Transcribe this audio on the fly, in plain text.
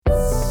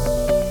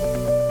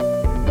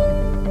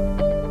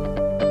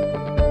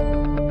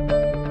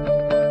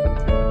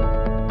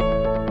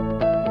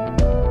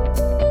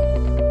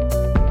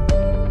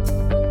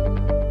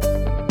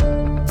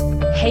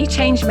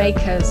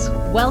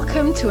Changemakers,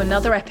 welcome to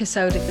another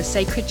episode of the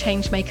Sacred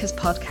Changemakers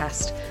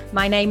podcast.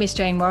 My name is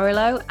Jane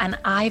Morillo, and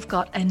I've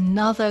got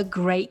another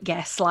great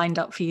guest lined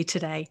up for you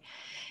today.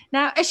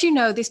 Now, as you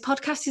know, this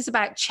podcast is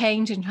about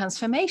change and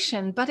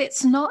transformation, but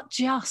it's not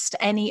just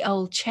any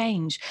old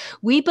change.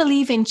 We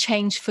believe in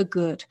change for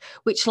good,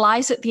 which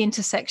lies at the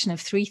intersection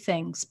of three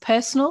things: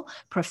 personal,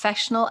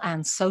 professional,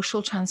 and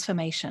social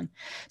transformation.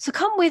 So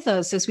come with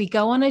us as we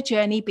go on a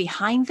journey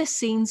behind the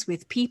scenes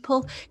with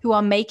people who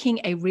are making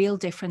a real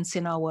difference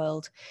in our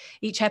world.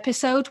 Each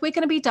episode, we're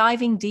going to be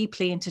diving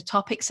deeply into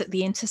topics at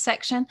the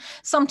intersection.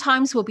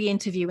 Sometimes we'll be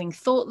interviewing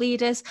thought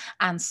leaders,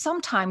 and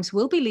sometimes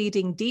we'll be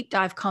leading deep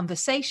dive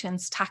conversations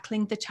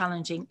tackling the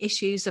challenging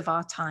issues of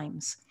our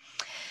times.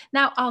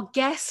 Now, our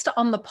guest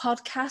on the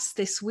podcast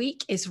this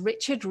week is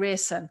Richard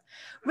Rierson.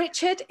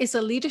 Richard is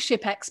a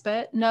leadership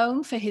expert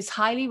known for his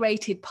highly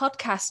rated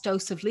podcast,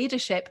 Dose of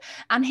Leadership,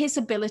 and his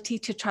ability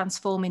to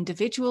transform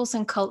individuals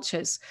and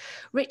cultures.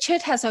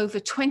 Richard has over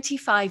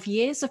 25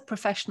 years of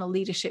professional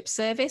leadership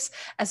service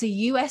as a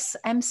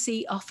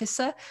USMC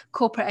officer,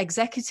 corporate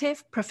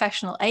executive,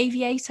 professional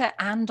aviator,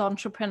 and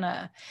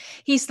entrepreneur.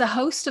 He's the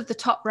host of the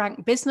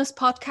top-ranked business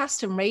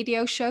podcast and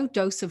radio show,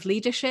 Dose of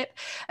Leadership,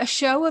 a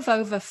show of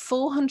over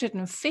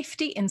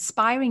 450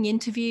 inspiring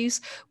interviews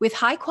with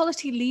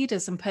high-quality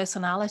leaders and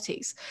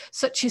personalities,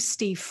 such as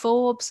Steve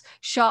Forbes,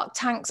 Shark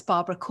Tank's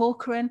Barbara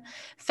Corcoran,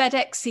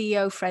 FedEx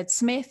CEO Fred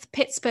Smith,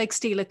 Pittsburgh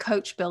Steelers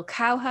coach Bill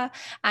Cowher,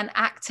 and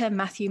actor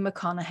Matthew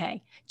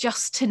McConaughey,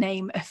 just to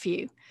name a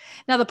few.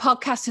 Now, the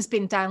podcast has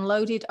been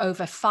downloaded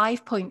over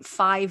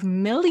 5.5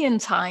 million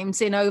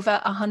times in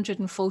over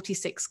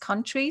 146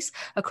 countries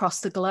across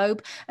the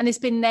globe and has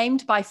been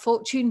named by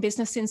Fortune,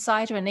 Business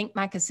Insider, and Inc.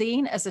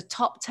 magazine as a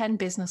top 10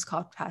 business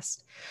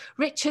podcast.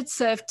 Richard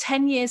served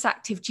 10 years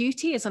active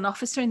duty as an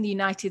officer in the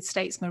United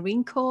States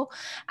Marine Corps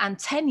and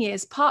 10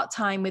 years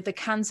part-time with the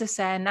Kansas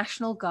Air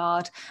National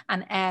Guard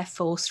and Air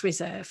Force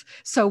Reserve.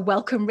 So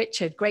welcome,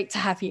 Richard. Great to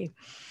have you.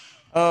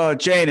 Oh,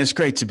 Jane, it's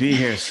great to be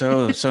here.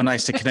 So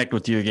nice to connect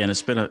with you again.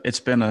 It's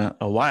been a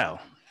while.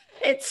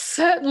 It's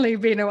certainly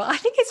been a while. I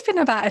think it's been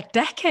about a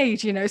decade,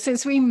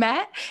 since we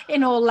met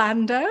in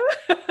Orlando.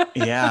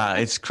 Yeah,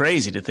 it's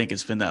crazy to think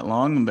it's been that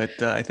long,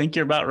 but I think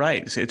you're about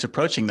right. It's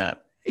approaching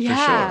that.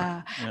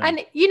 Yeah. For sure. Yeah.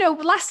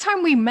 And, last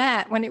time we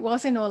met when it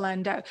was in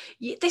Orlando,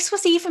 this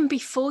was even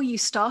before you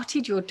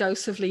started your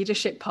Dose of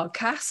Leadership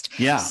podcast.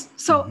 Yeah.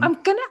 So I'm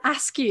going to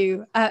ask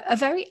you a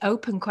very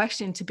open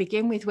question to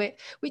begin with,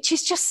 which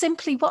is just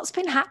simply what's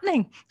been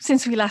happening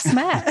since we last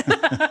met?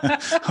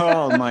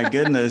 Oh, my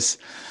goodness.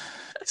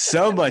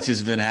 So much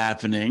has been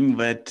happening.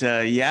 But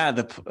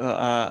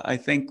I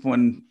think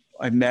when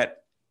I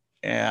met,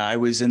 I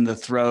was in the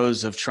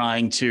throes of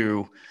trying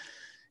to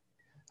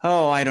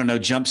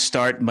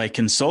jumpstart my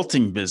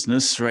consulting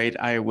business, right?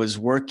 I was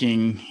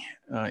working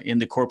in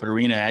the corporate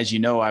arena. As you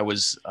know, I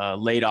was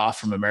laid off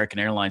from American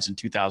Airlines in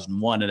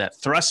 2001, and that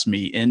thrust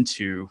me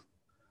into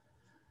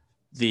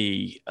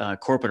the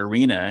corporate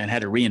arena and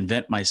had to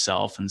reinvent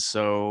myself. And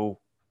so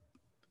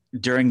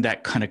during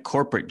that kind of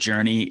corporate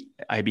journey,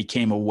 I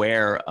became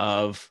aware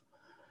of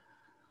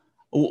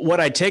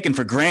what I'd taken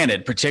for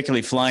granted,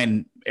 particularly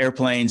flying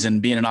airplanes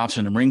and being an officer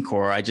in the Marine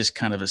Corps. I just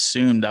kind of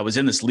assumed I was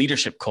in this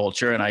leadership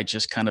culture, and I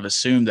just kind of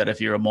assumed that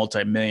if you're a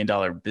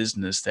multi-million-dollar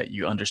business that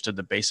you understood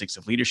the basics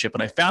of leadership.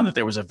 And I found that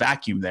there was a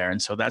vacuum there.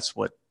 And so that's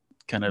what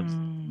kind of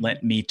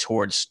lent me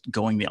towards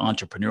going the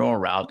entrepreneurial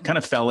route. Kind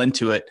of fell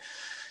into it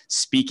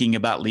speaking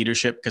about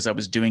leadership because I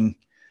was doing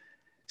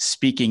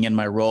speaking in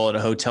my role at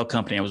a hotel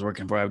company I was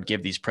working for. I would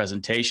give these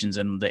presentations,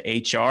 and the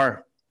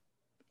HR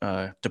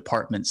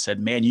department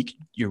said, "Man,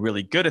 you're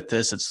really good at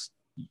this.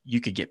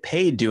 You could get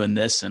paid doing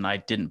this." And I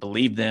didn't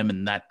believe them.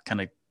 And that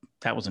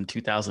was in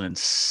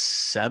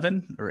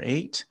 2007 or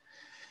 8.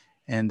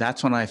 And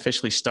that's when I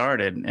officially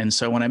started. And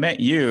so when I met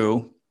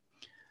you,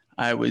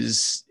 I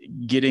was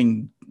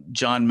getting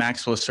John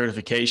Maxwell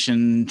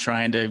certification,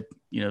 trying to,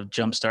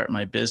 jumpstart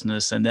my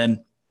business. And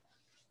then,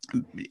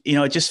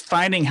 just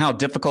finding how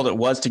difficult it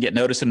was to get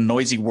noticed in a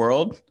noisy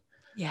world.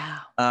 Yeah.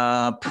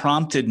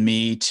 Prompted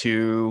me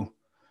to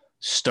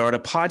start a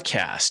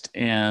podcast.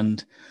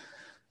 And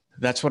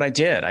that's what I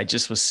did. I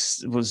just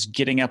was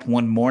getting up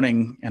one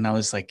morning and I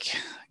was like,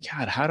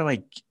 God, how do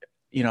I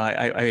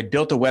had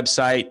built a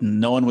website and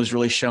no one was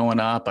really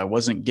showing up. I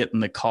wasn't getting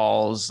the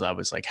calls. I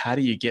was like, how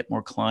do you get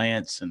more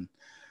clients? And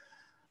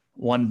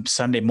one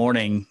Sunday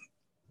morning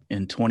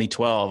in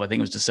 2012, I think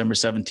it was December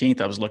 17th,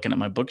 I was looking at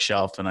my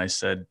bookshelf and I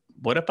said,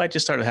 what if I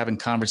just started having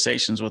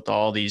conversations with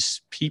all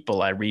these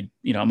people I read,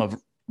 I'm a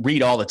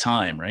read all the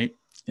time. Right.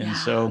 And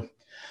so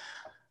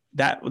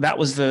that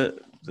was the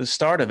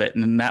start of it.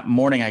 And then that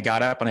morning I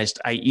got up and I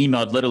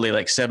emailed literally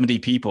like 70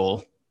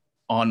 people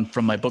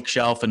from my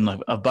bookshelf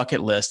and a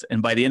bucket list.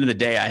 And by the end of the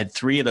day, I had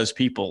 3 of those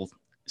people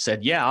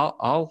said, yeah,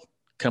 I'll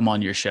come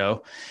on your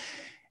show.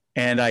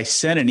 And I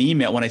sent an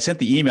email. When I sent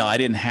the email, I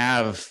didn't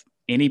have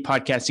any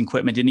podcasting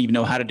equipment, didn't even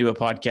know how to do a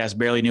podcast,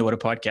 barely knew what a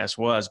podcast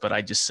was, but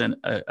I just sent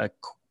a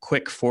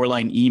quick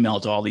 4-line email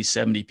to all these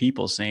 70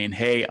 people saying,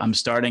 hey, I'm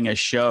starting a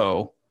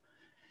show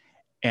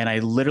And I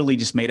literally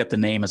just made up the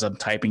name as I'm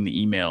typing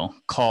the email,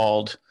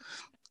 called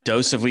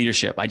Dose of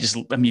Leadership.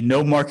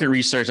 No market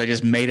research. I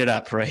just made it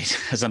up, right,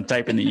 as I'm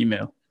typing the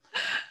email.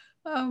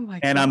 Oh my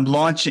And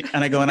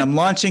God. I'm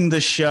launching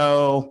the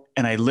show.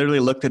 And I literally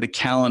looked at a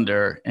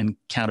calendar and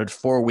counted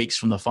 4 weeks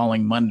from the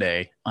following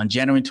Monday on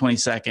January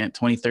 22nd,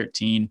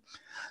 2013.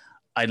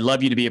 I'd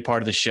love you to be a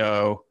part of the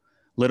show.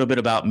 A little bit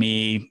about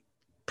me,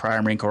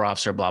 prior Marine Corps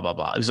officer, blah, blah,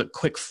 blah. It was a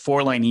quick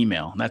 4-line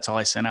email. And that's all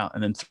I sent out.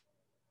 And then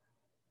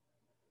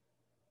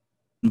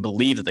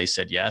believe that they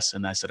said yes.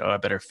 And I said, oh, I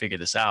better figure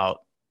this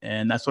out.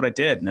 And that's what I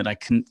did. And then I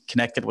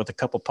connected with a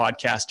couple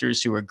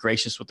podcasters who were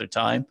gracious with their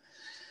time,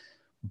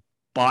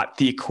 bought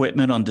the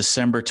equipment on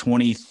December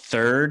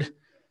 23rd,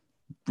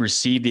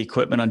 received the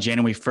equipment on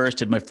January 1st,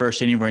 did my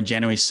first interview on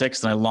January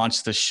 6th. And I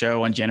launched the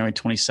show on January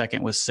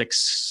 22nd with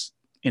 6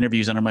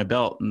 interviews under my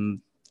belt.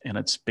 And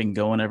it's been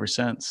going ever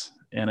since.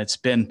 And it's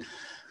been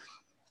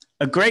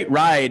a great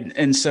ride.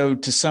 And so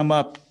to sum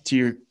up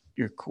to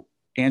your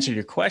answer to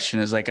your question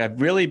is, like, I've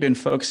really been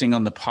focusing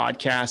on the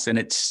podcast, and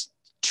it's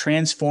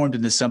transformed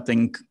into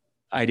something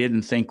I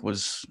didn't think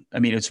was,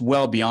 it's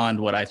well beyond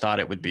what I thought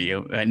it would be.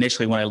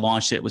 Initially, when I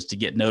launched it, was to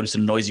get noticed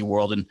in a noisy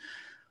world and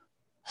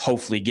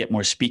hopefully get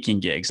more speaking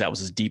gigs. That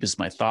was as deep as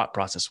my thought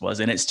process was.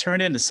 And it's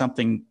turned into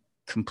something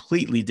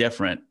completely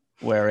different,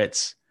 where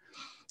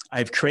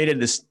I've created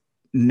this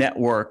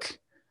network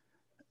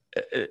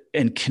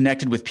and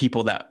connected with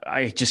people that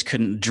I just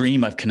couldn't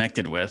dream I've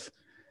connected with,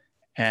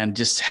 and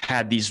just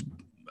had these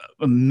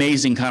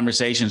amazing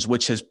conversations,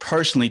 which has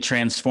personally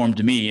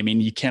transformed me.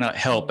 You cannot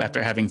help,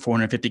 after having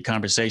 450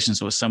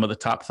 conversations with some of the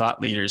top thought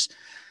leaders,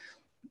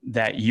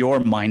 that your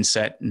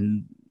mindset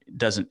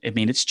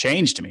it's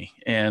changed me.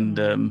 And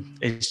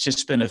it's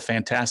just been a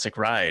fantastic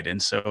ride. And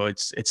so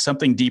it's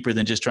something deeper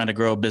than just trying to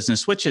grow a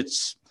business, which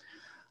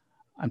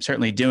I'm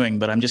certainly doing,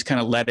 but I'm just kind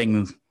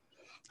of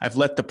I've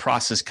let the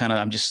process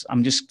I'm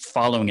just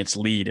following its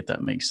lead, if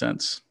that makes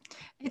sense.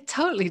 It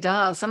totally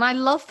does. And I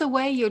love the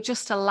way you're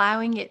just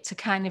allowing it to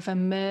kind of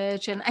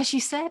emerge and, as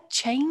you said,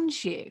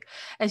 change you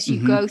as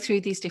you go through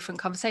these different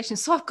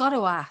conversations. So I've got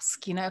to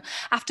ask,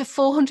 after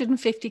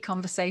 450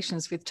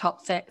 conversations with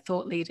top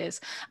thought leaders,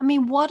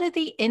 what are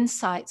the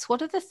insights?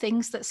 What are the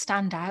things that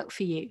stand out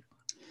for you?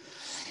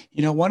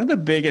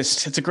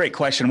 It's a great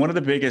question. One of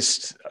the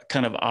biggest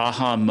kind of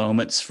aha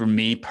moments for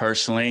me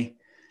personally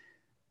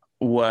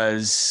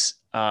was,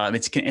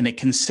 it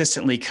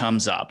consistently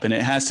comes up, and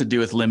it has to do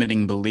with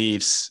limiting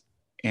beliefs.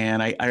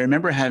 And I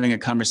remember having a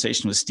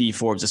conversation with Steve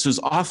Forbes. This was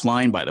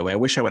offline, by the way. I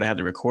wish I would have had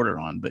the recorder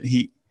on, but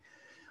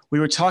we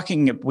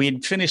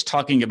had finished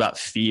talking about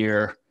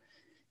fear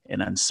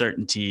and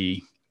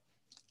uncertainty.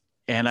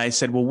 And I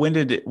said, well, when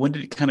did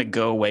it kind of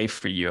go away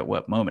for you? At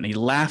what moment? And he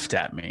laughed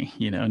at me,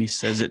 and he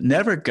says, it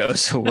never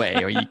goes away.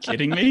 Are you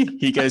kidding me?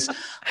 He goes,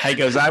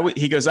 I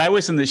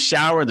was in the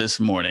shower this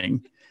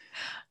morning,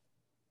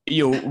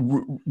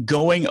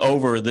 going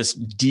over this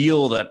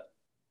deal that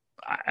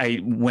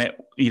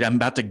I'm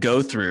about to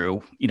go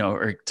through,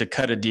 or to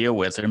cut a deal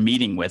with or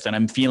meeting with, and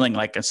I'm feeling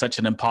like such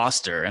an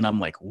imposter. And I'm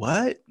like,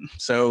 what?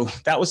 So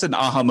that was an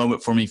aha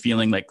moment for me,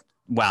 feeling like,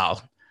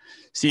 wow,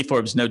 Steve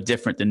Forbes no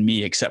different than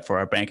me, except for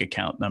our bank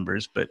account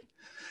numbers. But,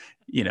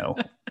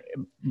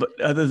 but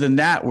other than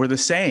that, we're the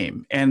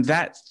same. And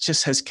that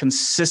just has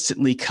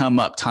consistently come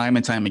up time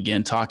and time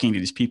again, talking to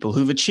these people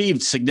who've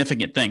achieved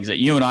significant things that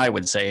you and I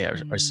would say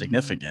are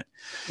significant.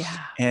 Yeah.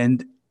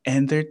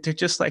 And they're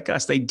just like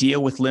us. They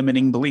deal with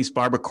limiting beliefs.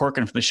 Barbara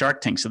Corcoran from the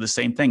Shark Tank said the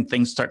same thing.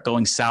 Things start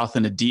going south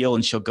in a deal,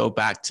 and she'll go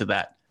back to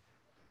that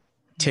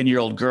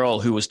 10-year-old girl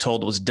who was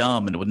told was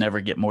dumb and would never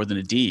get more than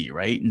a D,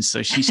 right? And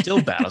so she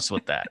still battles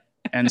with that.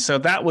 And so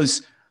that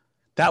was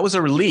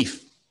a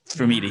relief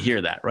for me to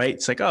hear that, right?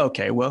 It's like, oh,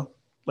 okay, well,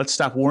 let's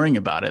stop worrying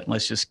about it.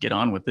 Let's just get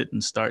on with it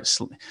and start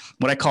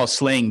what I call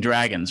slaying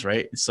dragons,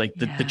 right? It's like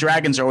the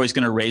dragons are always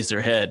going to raise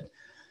their head.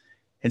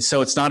 And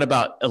so it's not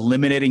about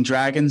eliminating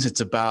dragons.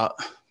 It's about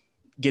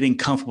getting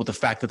comfortable with the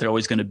fact that they're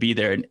always going to be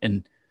there,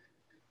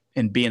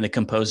 and being the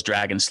composed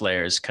dragon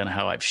slayer is kind of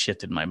how I've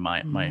shifted my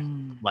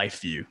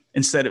life view.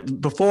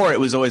 Before it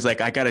was always like,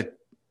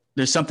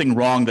 there's something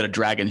wrong that a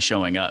dragon's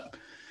showing up.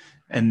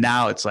 And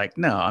now it's like,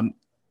 no,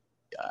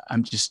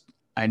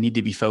 I need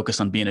to be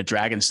focused on being a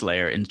dragon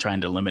slayer and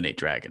trying to eliminate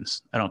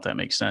dragons. I don't know if that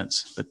makes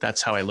sense, but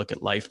that's how I look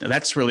at life. Now,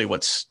 that's really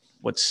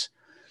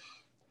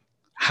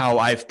how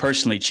I've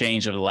personally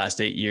changed over the last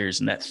 8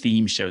 years. And that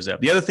theme shows up.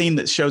 The other theme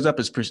that shows up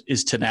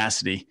is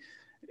tenacity.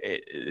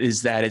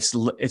 Is that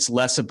it's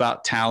less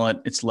about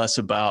talent. It's less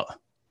about,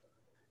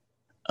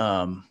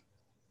 I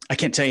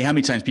can't tell you how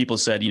many times people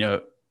said,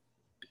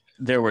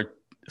 there were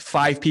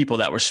 5 people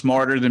that were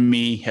smarter than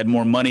me, had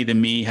more money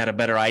than me, had a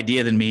better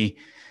idea than me.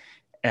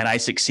 And I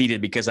succeeded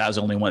because I was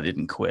the only one that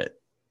didn't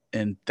quit.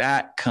 And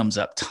that comes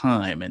up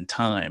time and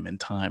time and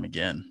time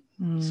again.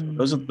 So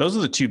those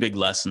are the 2 big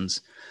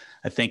lessons,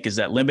 I think, is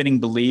that limiting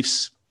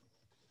beliefs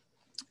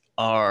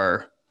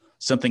are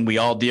something we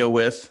all deal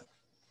with,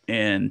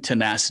 and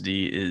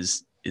tenacity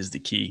is the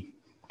key.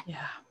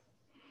 Yeah.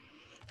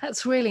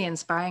 That's really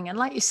inspiring. And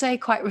like you say,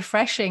 quite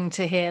refreshing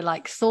to hear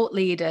like thought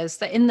leaders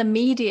that in the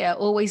media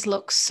always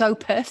look so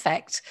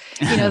perfect.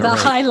 You know, the Right.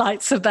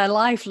 highlights of their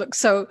life look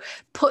so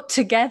put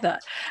together.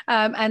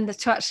 And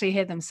to actually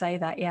hear them say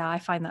that, yeah, I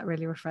find that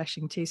really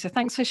refreshing too. So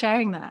thanks for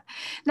sharing that.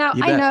 Now,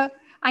 You bet.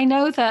 I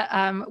know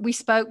that we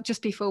spoke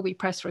just before we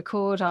pressed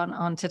record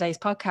on today's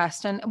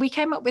podcast, and we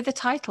came up with the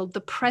title,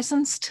 The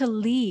Presence to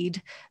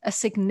Lead a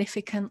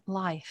Significant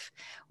Life.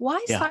 Why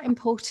is Yeah. that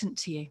important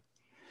to you?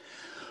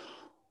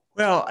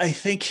 Well, I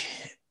think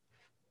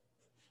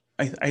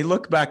I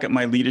look back at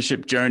my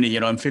leadership journey. You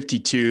know, I'm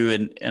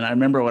 52, and I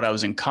remember when I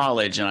was in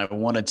college and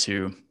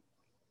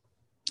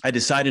I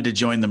decided to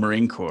join the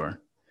Marine Corps.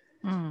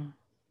 Mm.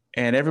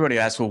 And everybody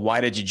asks, well,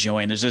 why did you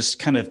join? There's this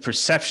kind of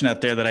perception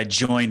out there that I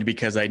joined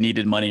because I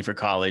needed money for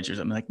college or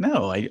something. Like,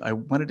 no, I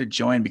wanted to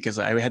join because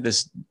I had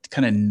this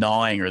kind of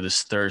gnawing or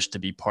this thirst to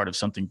be part of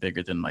something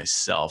bigger than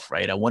myself,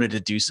 right? I wanted to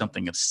do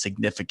something of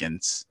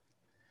significance.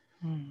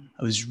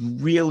 I was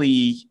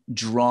really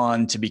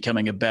drawn to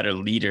becoming a better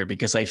leader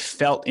because I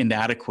felt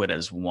inadequate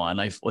as one.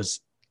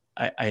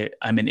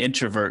 I'm an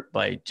introvert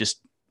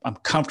I'm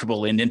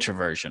comfortable in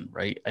introversion,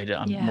 right?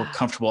 I'm more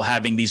comfortable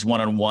having these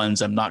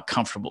one-on-ones. I'm not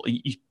comfortable.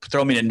 You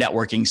throw me in a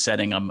networking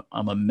setting, I'm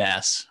a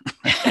mess.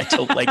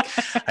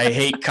 I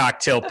hate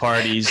cocktail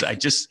parties. I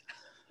just,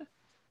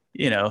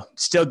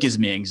 still gives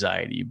me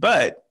anxiety.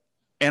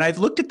 And I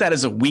looked at that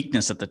as a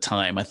weakness at the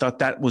time. I thought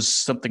that was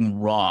something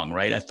wrong,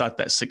 right? I thought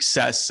that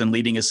success and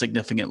leading a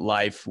significant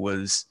life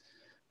was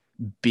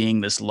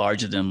being this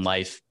larger than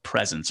life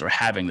presence or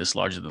having this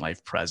larger than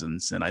life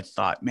presence. And I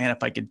thought, man,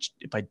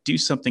 if I do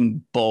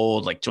something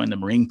bold, like join the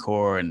Marine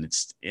Corps, and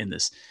it's in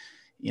this,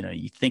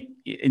 you think,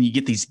 and you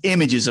get these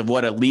images of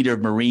what a leader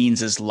of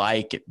Marines is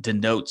like. It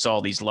denotes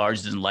all these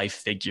larger than life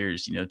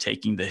figures,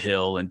 taking the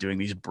hill and doing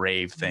these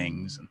brave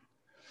things.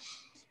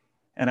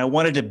 And I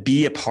wanted to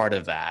be a part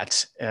of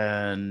that.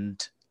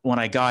 And when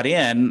I got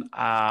in,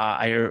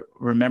 I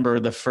remember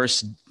the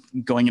first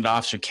going into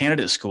officer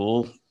candidate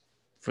school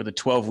for the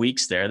 12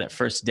 weeks there, that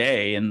first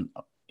day, and,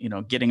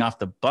 getting off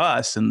the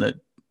bus and the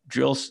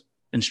drill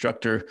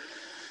instructor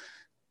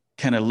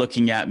kind of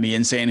looking at me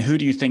and saying, who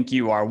do you think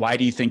you are? Why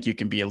do you think you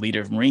can be a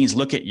leader of Marines?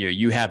 Look at you.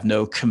 You have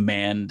no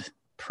command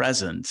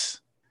presence.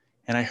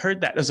 And I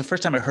heard that. It was the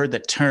first time I heard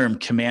that term,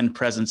 command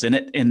presence,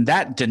 and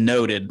that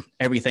denoted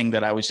everything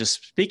that I was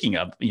just speaking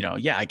of.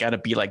 I got to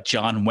be like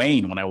John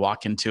Wayne when I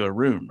walk into a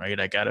room, right?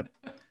 I got to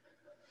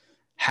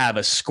have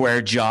a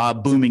square jaw,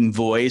 booming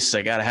voice.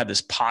 I got to have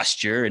this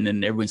posture. And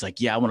then everyone's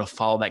like, yeah, I want to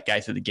follow that guy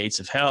through the gates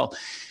of hell.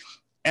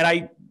 And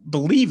I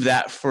believed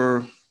that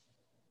for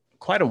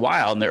quite a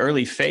while in the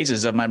early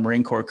phases of my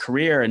Marine Corps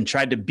career, and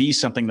tried to be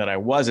something that I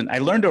wasn't. I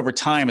learned over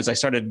time as I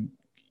started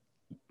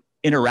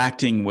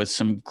interacting with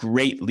some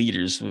great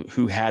leaders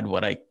who had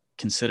what I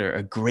consider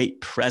a great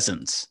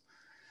presence.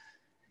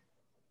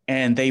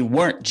 And they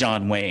weren't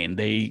John Wayne.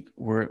 They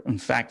were, in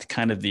fact,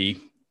 kind of the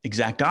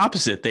exact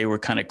opposite. They were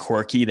kind of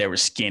quirky. They were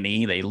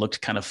skinny. They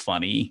looked kind of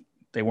funny.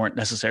 They weren't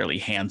necessarily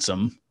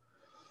handsome.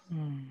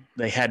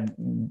 They had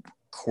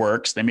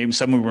quirks. Maybe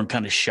some of them were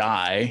kind of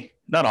shy,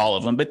 not all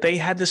of them, but they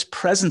had this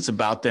presence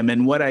about them.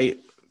 And what I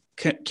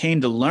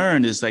came to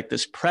learn is like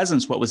this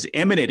presence, what was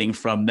emanating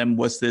from them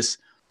was this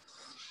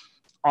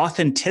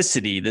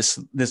authenticity, this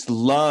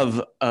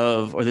love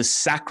of, or this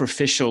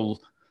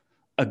sacrificial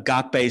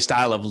agape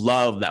style of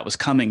love that was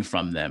coming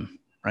from them,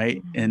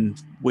 right?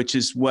 And which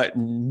is what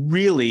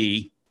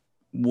really,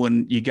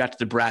 when you got to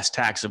the brass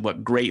tacks of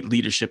what great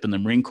leadership in the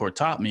Marine Corps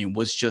taught me,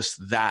 was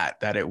just that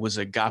it was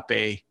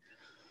agape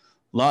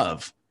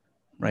love,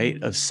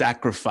 right? Of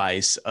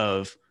sacrifice,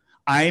 of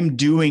I'm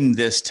doing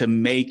this to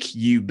make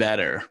you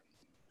better,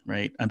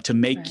 right?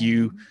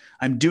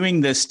 I'm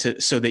doing this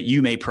so that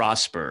you may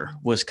prosper,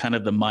 was kind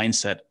of the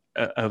mindset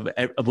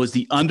was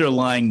the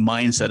underlying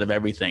mindset of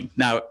everything.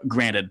 Now,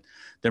 granted,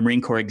 the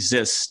Marine Corps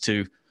exists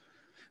to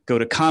go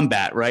to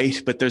combat,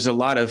 right? But there's a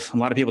lot of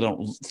people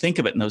don't think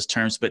of it in those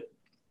terms, but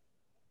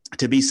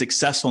to be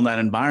successful in that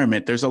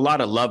environment, there's a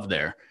lot of love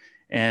there.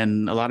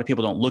 And a lot of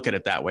people don't look at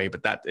it that way,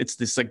 but it's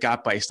this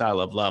agape style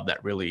of love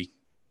that really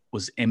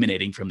was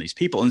emanating from these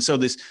people. And so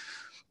this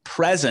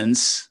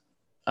presence,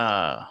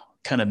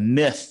 kind of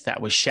myth that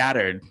was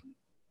shattered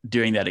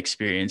during that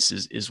experience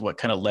is what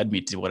kind of led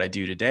me to what I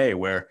do today,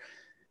 where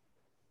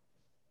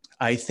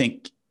I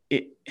think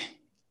it,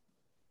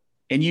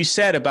 and you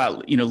said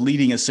about,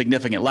 leading a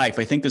significant life.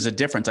 I think there's a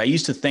difference. I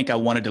used to think I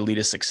wanted to lead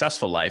a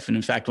successful life. And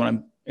in fact,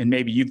 and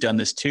maybe you've done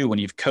this too, when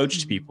you've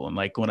coached people, and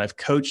like when I've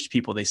coached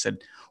people, they said,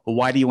 well,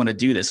 why do you want to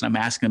do this? And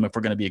I'm asking them if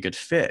we're going to be a good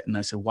fit. And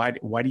I said, why do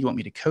you want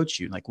me to coach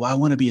you? Like, well, I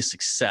want to be a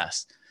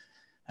success.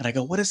 And I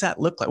go, what does that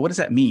look like? What does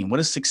that mean? What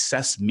does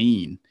success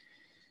mean?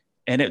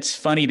 And it's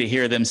funny to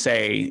hear them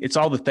say, it's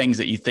all the things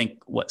that you think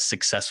what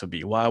success would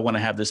be. Well, I want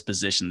to have this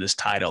position, this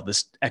title,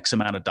 this X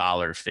amount of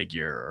dollar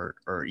figure,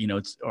 or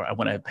I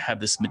want to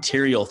have this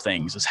material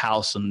things, this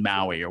house in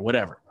Maui or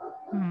whatever.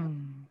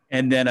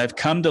 And then I've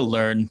come to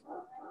learn,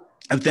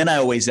 and then I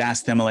always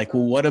ask them, like,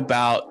 well, what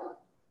about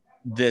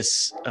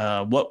this,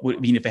 what would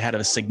it mean if they had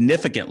a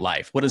significant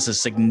life? What does a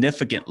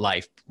significant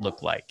life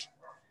look like?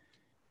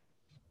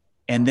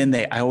 And then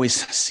I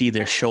always see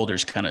their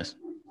shoulders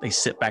they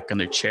sit back on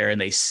their chair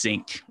and they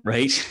sink,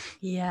 right?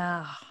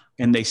 Yeah.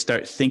 And they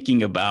start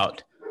thinking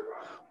about,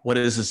 what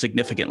does a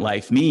significant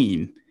life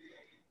mean?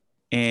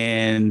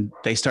 And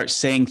they start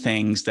saying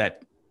things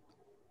that,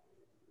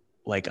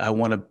 like, I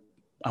want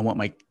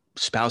my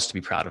spouse to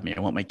be proud of me. I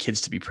want my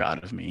kids to be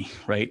proud of me,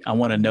 right? I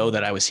want to know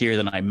that I was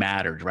here, that I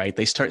mattered, right?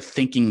 They start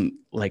thinking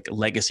like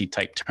legacy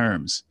type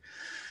terms.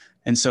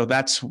 And so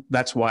that's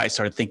why I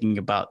started thinking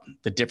about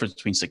the difference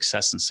between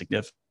success and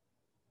significance.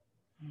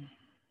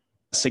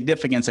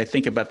 Significance, I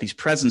think about these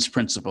presence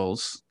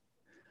principles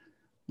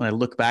when I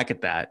look back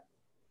at that,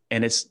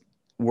 and it's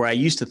where I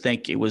used to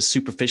think it was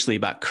superficially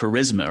about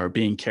charisma or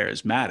being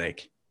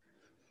charismatic.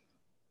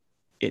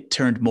 It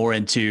turned more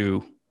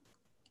into,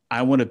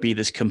 I want to be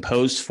this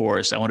composed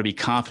force. I want to be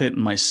confident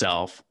in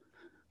myself.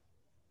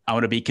 I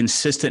want to be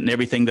consistent in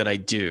everything that I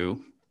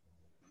do.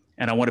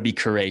 And I want to be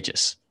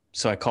courageous.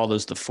 So I call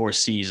those the 4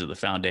 C's of the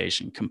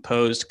foundation: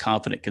 composed,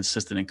 confident,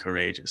 consistent, and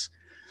courageous.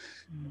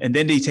 And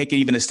then to take it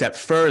even a step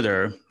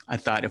further, I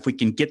thought, if we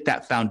can get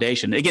that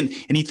foundation again,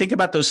 and you think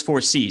about those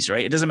 4 C's,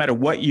 right? It doesn't matter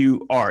what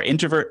you are: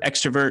 introvert,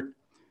 extrovert,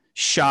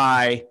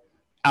 shy,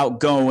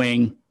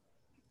 outgoing.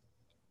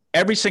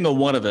 Every single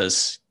one of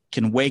us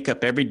can wake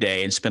up every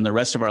day and spend the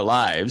rest of our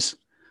lives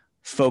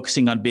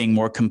focusing on being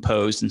more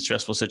composed in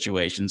stressful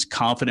situations,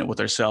 confident with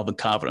ourselves and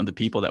confident in the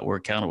people that we're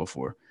accountable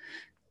for,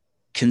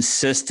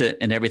 consistent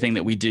in everything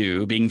that we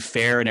do, being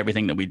fair in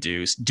everything that we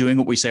do, doing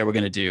what we say we're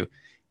going to do.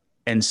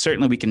 And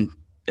certainly we can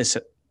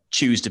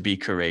choose to be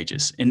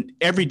courageous in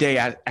everyday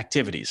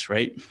activities,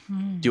 right?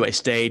 Do I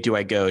stay? Do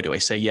I go? Do I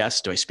say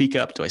yes? Do I speak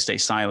up? Do I stay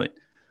silent?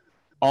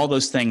 All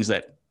those things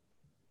that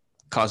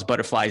cause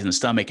butterflies in the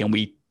stomach, and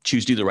we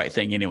choose to do the right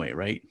thing anyway,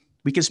 right?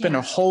 We can spend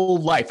our whole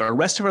life, our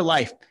rest of our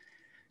life,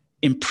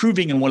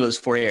 improving in one of those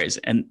 4 areas.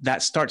 And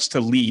that starts to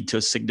lead to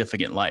a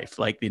significant life,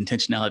 like the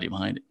intentionality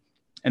behind it.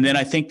 And then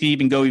I think to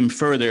even go even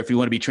further, if you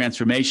want to be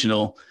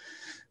transformational,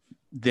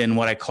 then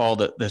what I call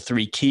the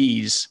 3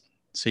 keys.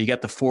 So you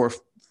got the four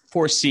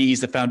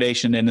C's, the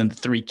foundation, and then the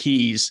 3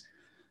 keys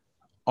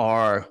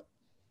are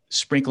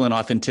sprinkling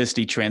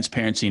authenticity,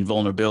 transparency, and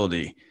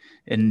vulnerability.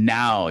 And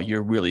now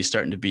you're really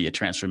starting to be a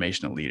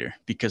transformational leader,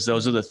 because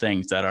those are the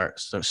things that are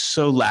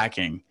so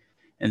lacking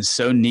and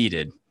so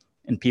needed,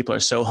 and people are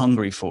so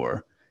hungry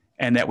for,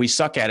 and that we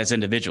suck at as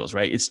individuals,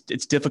 right?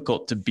 It's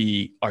difficult to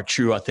be our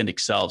true authentic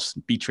selves,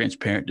 be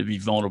transparent, to be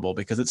vulnerable,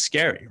 because it's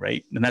scary,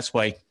 right? And that's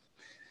why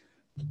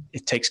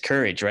it takes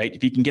courage, right?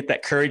 If you can get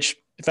that courage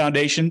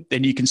foundation,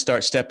 then you can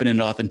start stepping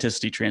into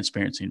authenticity,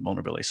 transparency, and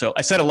vulnerability. So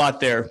I said a lot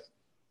there,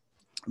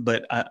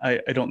 but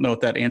I don't know if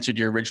that answered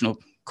your original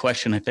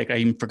question. I think I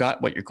even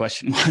forgot what your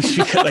question was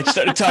because I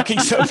started talking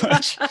so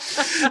much.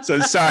 So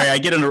sorry, I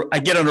get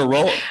on a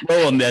roll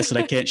on this and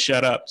I can't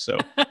shut up. So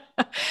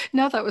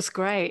no, that was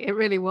great. It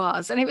really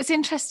was. And it was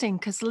interesting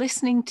because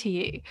listening to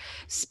you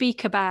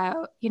speak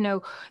about,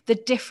 the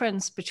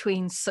difference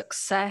between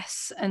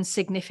success and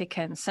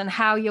significance and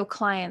how your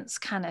clients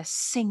kind of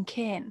sink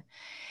in.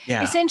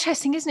 Yeah. It's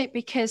interesting, isn't it?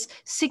 Because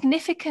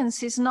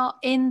significance is not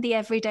in the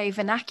everyday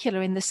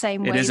vernacular in the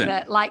same way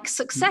that like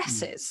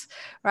success is,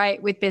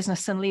 right? With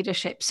business and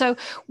leadership. So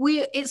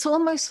it's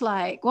almost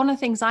like, one of the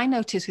things I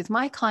notice with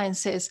my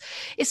clients is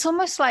it's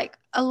almost like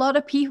a lot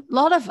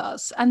of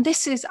us, and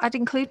I'd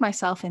include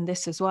myself in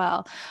this as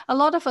well. A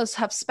lot of us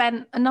have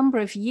spent a number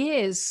of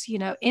years,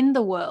 in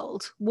the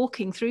world,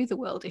 walking through the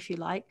world, if you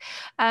like.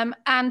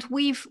 And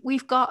we've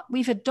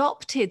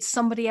adopted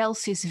somebody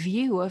else's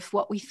view of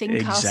what we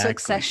think our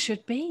success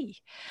should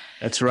be.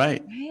 That's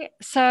right.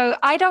 So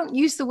I don't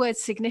use the word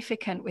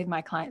significant with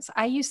my clients.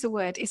 I use the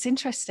word, it's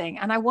interesting.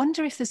 And I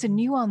wonder if there's a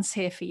nuance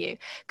here for you,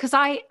 because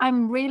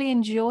I'm really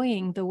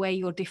enjoying the way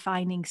you're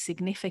defining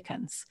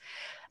significance.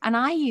 And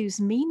I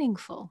use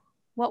meaningful.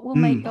 What will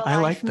make your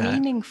life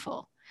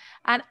meaningful?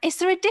 And is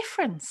there a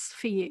difference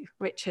for you,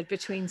 Richard,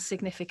 between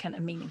significant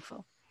and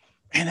meaningful?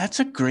 And that's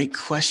a great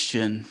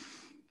question.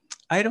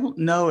 I don't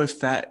know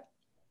if I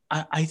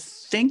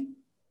think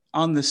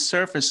on the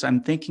surface,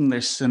 I'm thinking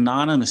they're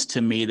synonymous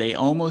to me. They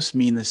almost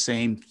mean the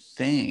same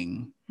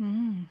thing.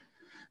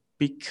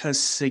 Because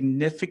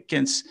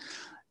significance,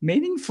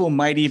 meaningful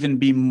might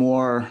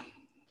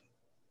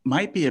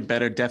be a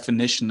better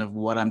definition of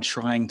what I'm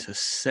trying to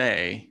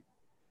say,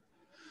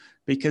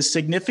 because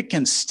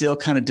significance still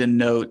kind of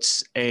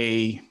denotes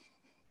maybe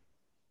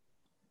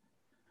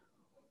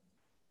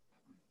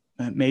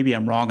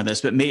I'm wrong on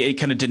this, but it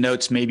kind of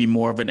denotes maybe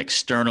more of an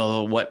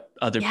external, what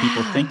other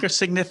people think are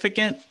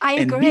significant. I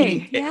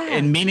agree.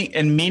 And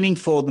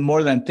meaningful, the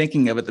more that I'm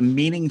thinking of it, the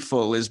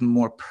meaningful is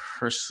more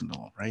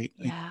personal, right?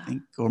 I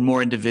think, or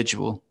more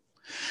individual.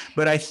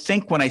 But I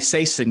think when I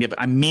say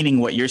significant, I'm meaning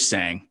what you're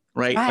saying.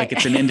 Right? Like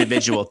it's an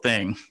individual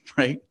thing,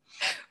 right?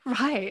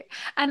 Right.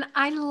 And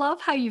I love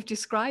how you've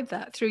described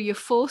that through your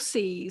 4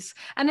 C's.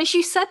 And as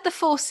you said the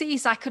 4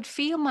 C's, I could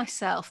feel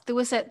myself. There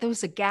was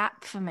a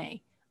gap for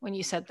me. when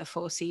you said the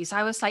 4 C's.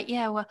 I was like,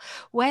 yeah, well,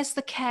 where's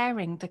the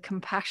caring, the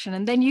compassion?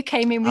 And then you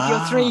came in with your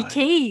 3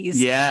 Ks.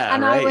 Yeah,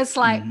 and right. I was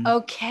like,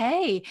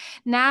 okay,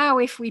 now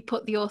if we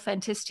put the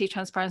authenticity,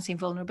 transparency, and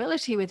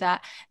vulnerability with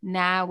that,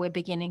 now we're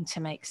beginning to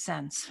make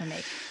sense for me.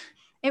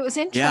 It was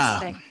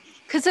interesting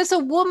because as a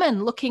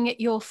woman looking at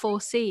your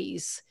 4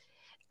 Cs,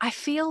 I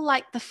feel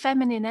like the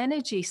feminine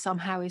energy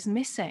somehow is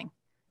missing.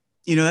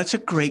 That's a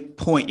great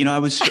point.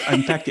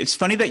 In fact, it's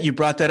funny that you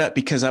brought that up,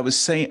 because I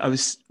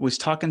was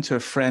talking to a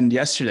friend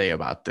yesterday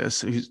about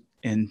this,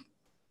 and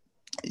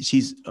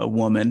she's a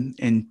woman,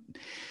 and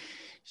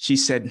she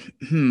said,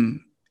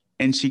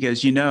 and she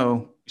goes,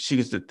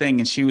 the thing,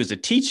 and she was a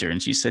teacher,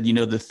 and she said,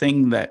 the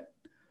thing that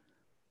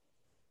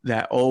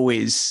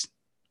always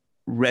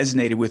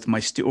resonated with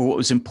or what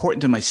was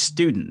important to my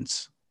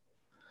students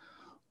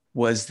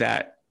was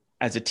that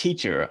as a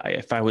teacher,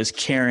 if I was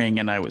caring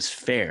and I was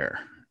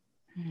fair.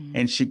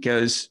 And she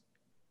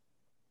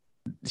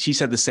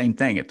said the same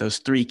thing. At those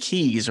 3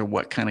 keys are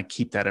what kind of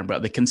keep that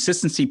umbrella. The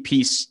consistency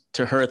piece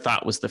to her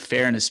thought was the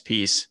fairness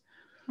piece,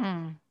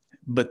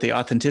 but the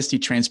authenticity,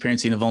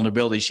 transparency, and the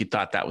vulnerability, she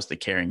thought that was the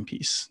caring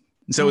piece.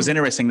 And so it was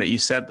interesting that you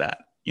said that.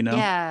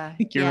 Yeah, I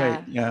think you're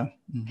right. Yeah.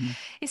 Mm-hmm.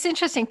 It's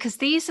interesting because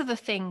these are the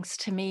things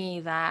to me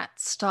that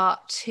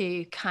start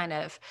to kind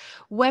of,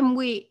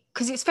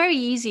 because it's very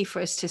easy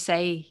for us to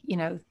say,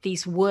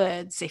 these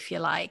words, if you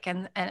like,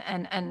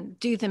 and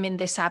do them in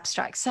this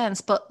abstract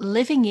sense, but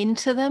living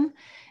into them,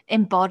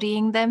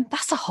 embodying them,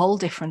 that's a whole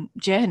different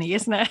journey,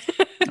 isn't it?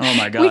 Oh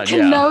my God. We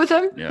can know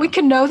them. Yeah. We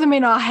can know them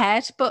in our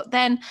head, but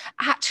then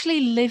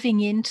actually living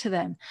into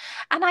them.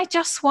 And I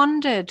just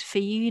wondered for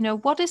you,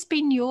 what has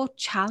been your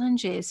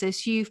challenges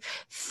as you've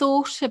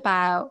thought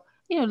about,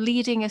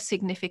 leading a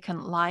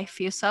significant life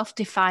for yourself,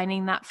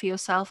 defining that for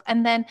yourself,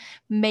 and then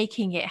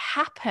making it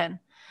happen?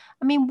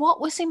 I mean, what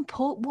was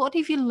important? What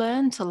have you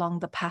learned along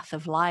the path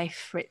of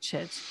life,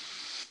 Richard,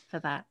 for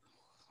that?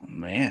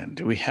 Man,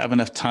 do we have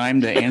enough time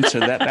to answer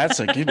that?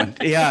 That's a good one.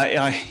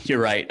 Yeah, you're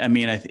right. I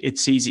mean,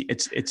 it's easy.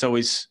 It's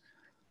always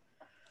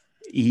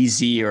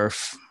easy, or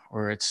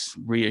it's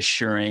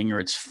reassuring,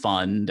 or it's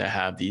fun to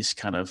have these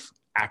kind of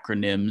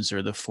acronyms,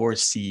 or the 4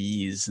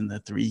 C's and the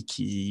 3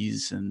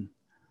 keys, and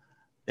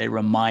they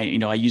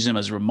remind. I use them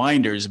as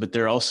reminders, but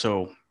they're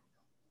also.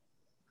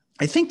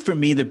 I think for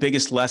me, the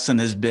biggest lesson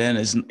has been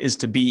is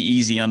to be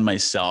easy on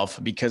myself,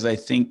 because I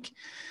think.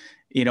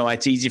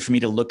 It's easy for me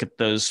to look at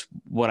those,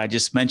 what I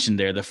just mentioned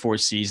there, the 4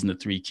 C's and the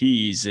 3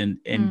 keys, and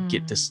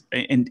get this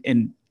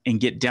and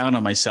get down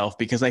on myself,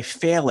 because I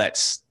fail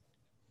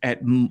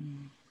at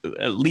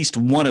least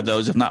one of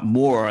those, if not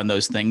more, on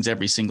those things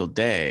every single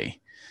day.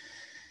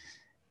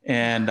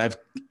 And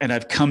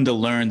I've come to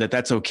learn that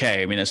that's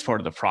okay. I mean, that's part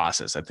of the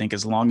process. I think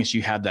as long as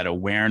you have that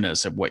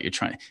awareness of what you're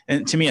trying,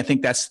 and to me, I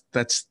think that's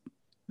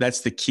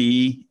the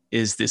key,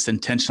 is this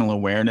intentional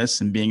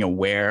awareness and being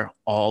aware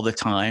all the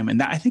time.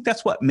 And I think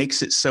that's what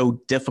makes it so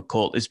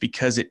difficult, is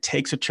because it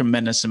takes a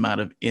tremendous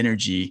amount of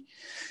energy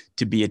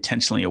to be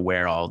intentionally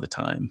aware all the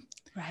time.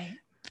 Right.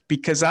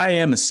 Because I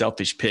am a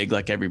selfish pig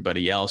like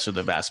everybody else, or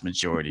the vast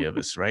majority of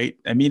us, right?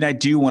 I mean, I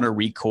do want to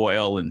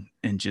recoil and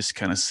just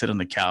kind of sit on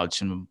the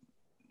couch and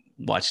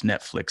watch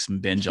Netflix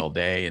and binge all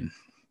day. And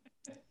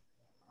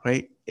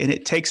right. And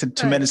it takes a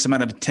tremendous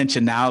amount of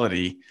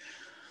intentionality.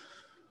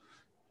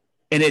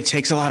 And it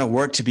takes a lot of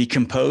work to be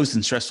composed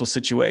in stressful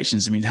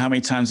situations. I mean, how many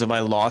times have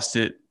I lost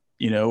it,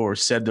 or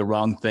said the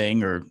wrong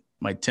thing, or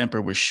my temper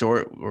was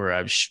short, or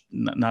I was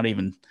not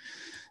even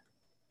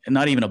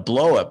a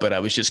blow up, but I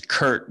was just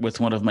curt with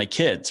one of my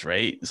kids,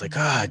 right? It's like,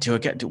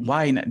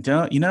 why not?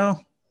 Don't,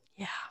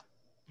 Yeah.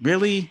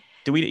 Really?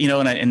 Do we,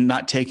 and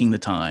not taking the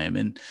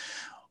time,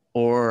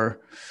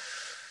 or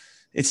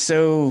it's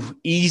so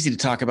easy to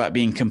talk about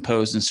being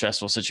composed in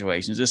stressful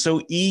situations. It's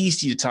so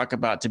easy to talk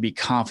about to be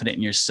confident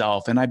in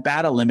yourself. And I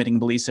battle limiting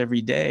beliefs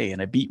every day,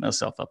 and I beat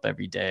myself up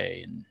every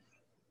day. And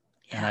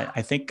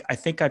I think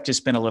I've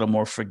just been a little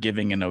more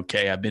forgiving and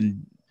okay. I've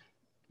been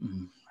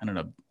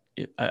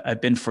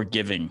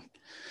forgiving,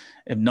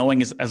 and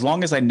knowing as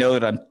long as I know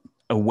that I'm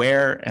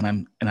aware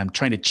and I'm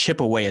trying to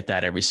chip away at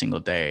that every single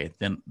day,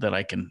 then that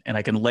I can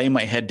lay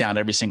my head down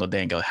every single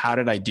day and go, how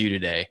did I do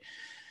today?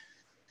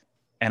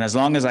 And as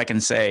long as I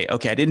can say,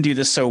 okay, I didn't do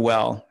this so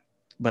well,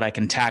 but I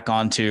can tack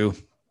on to,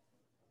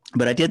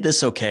 but I did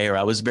this okay, or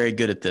I was very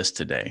good at this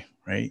today,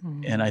 right?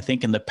 Mm-hmm. And I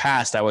think in the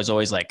past, I was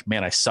always like,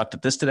 man, I sucked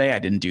at this today. I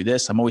didn't do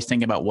this. I'm always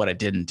thinking about what I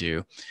didn't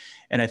do.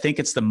 And I think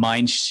it's the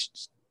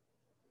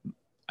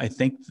I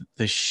think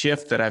the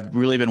shift that I've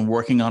really been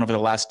working on over the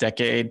last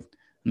decade,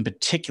 and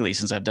particularly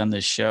since I've done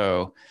this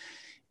show,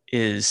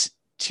 is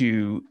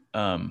to,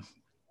 I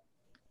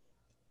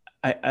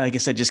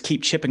guess I just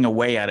keep chipping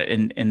away at it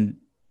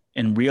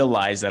and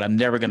realize that I'm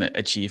never going to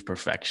achieve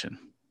perfection.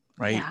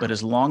 Right. Yeah. But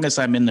as long as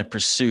I'm in the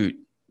pursuit,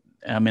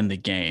 I'm in the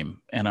game,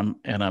 and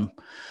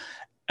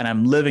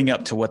I'm living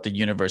up to what the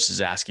universe is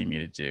asking me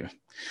to do.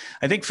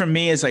 I think for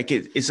me, it's like,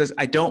 it says,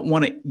 I don't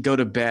want to go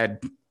to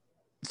bed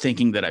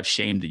thinking that I've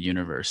shamed the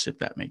universe, if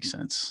that makes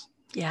sense.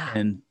 Yeah.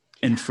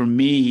 And for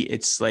me,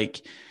 it's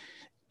like,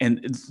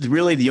 And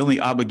really the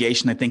only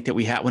obligation I think that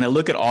we have when I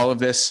look at all of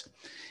this,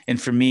 and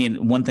for me,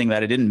 and one thing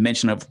that I didn't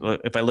mention of,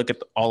 if I look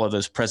at all of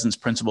those presence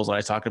principles that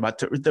I talked about,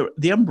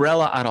 the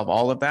umbrella out of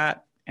all of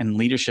that and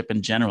leadership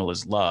in general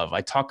is love.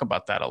 I talk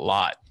about that a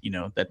lot,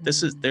 that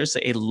there's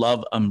a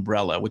love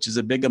umbrella, which is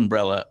a big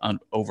umbrella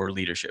over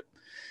leadership.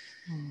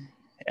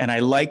 And I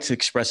like to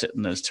express it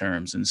in those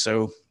terms. And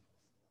so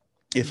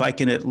if I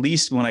can, at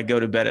least when I go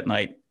to bed at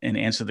night, and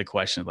answer the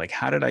question of like,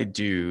 how did I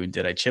do?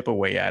 Did I chip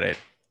away at it?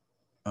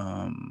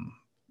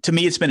 To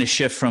me, it's been a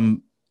shift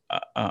from,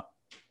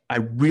 I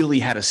really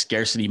had a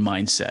scarcity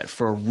mindset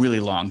for a really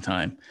long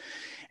time.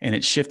 And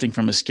it's shifting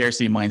from a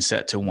scarcity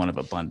mindset to one of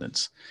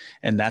abundance.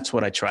 And that's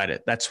what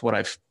that's what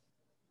I've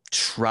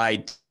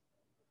tried.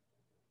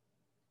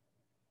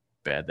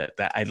 That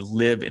I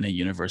live in a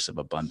universe of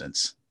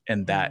abundance,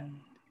 and and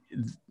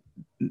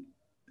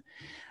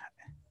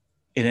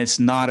it's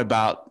not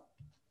about,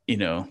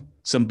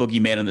 some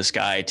boogeyman in the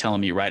sky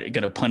telling me going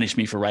to punish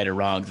me for right or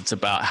wrong. It's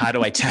about how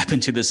do I tap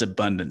into this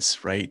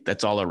abundance, right?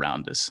 That's all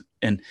around us.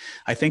 And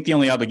I think the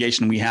only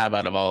obligation we have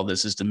out of all of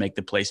this is to make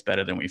the place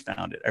better than we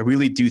found it. I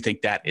really do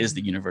think that is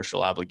the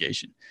universal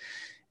obligation.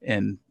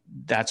 And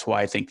that's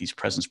why I think these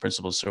presence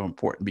principles are so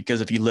important,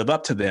 because if you live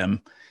up to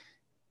them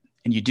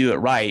and you do it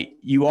right,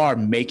 you are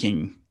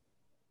making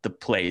the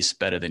place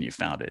better than you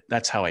found it.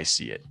 That's how I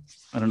see it.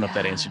 I don't know if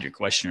that answered your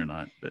question or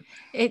not, but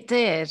it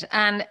did.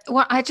 And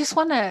I just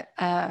want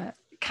to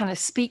kind of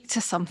speak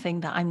to something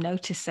that I'm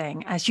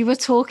noticing as you were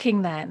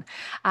talking. Then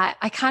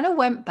I kind of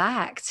went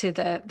back to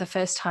the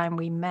first time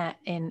we met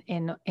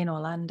in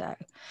Orlando,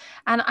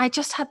 and I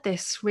just had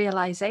this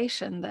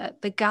realization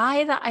that the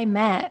guy that I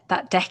met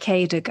that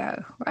decade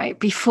ago, right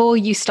before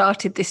you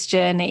started this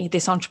journey,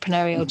 this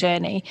entrepreneurial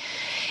journey,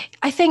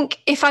 I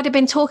think if I'd have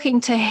been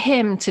talking to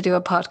him to do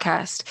a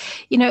podcast,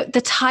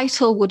 the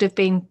title would have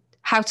been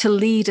How to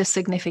Lead a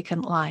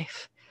Significant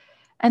Life.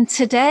 And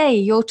today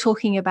you're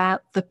talking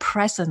about the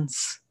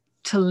presence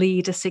to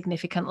lead a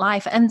significant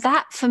life. And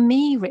that, for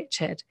me,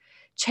 Richard,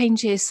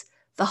 changes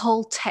the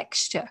whole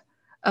texture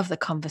of the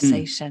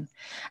conversation.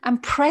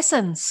 And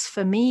presence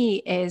for me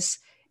is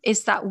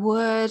that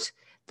word,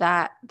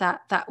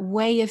 that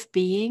way of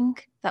being,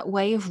 that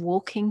way of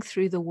walking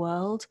through the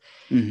world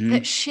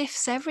that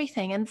shifts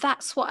everything. And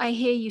that's what I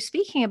hear you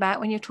speaking about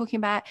when you're talking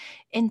about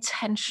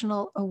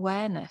intentional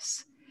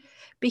awareness,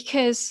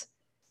 because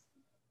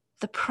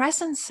the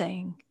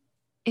presencing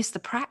is the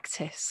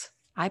practice,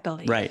 I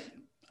believe. Right.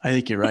 I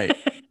think you're right.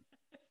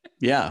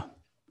 Yeah.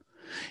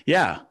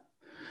 Yeah.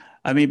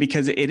 I mean,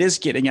 because it is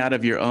getting out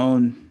of your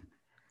own,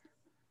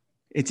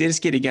 it is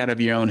getting out of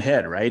your own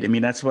head, right? I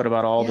mean, that's what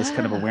about all this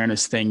kind of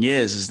awareness thing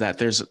is that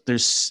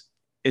there's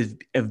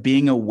of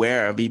being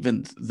aware of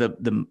even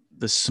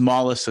the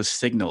smallest of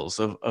signals,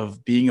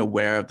 of being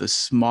aware of the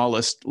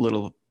smallest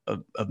little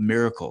of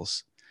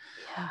miracles.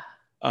 Yeah.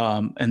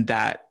 And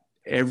that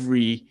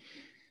every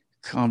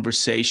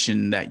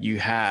conversation that you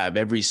have,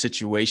 every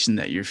situation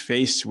that you're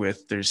faced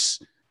with, there's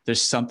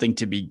something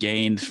to be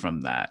gained from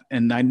that.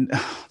 And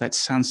that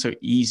sounds so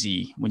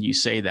easy when you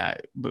say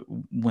that, but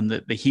when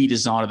the heat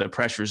is on or the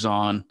pressure's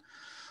on,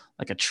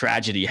 like a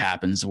tragedy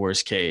happens,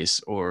 worst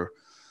case, or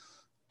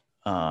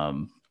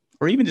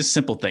even just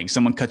simple things.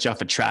 Someone cuts you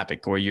off at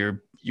traffic, or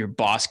your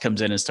boss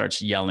comes in and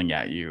starts yelling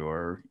at you,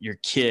 or your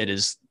kid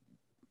is,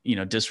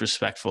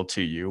 disrespectful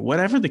to you,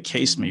 whatever the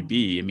case may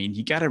be. I mean,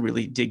 you got to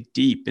really dig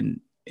deep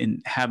in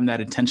having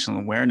that intentional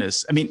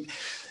awareness. I mean,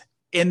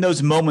 in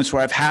those moments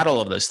where I've had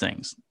all of those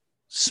things,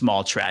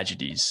 small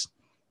tragedies,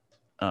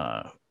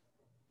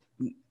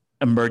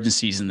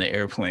 emergencies in the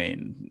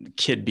airplane,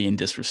 kid being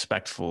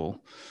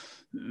disrespectful,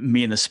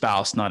 me and the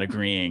spouse not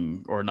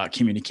agreeing or not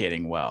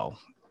communicating well.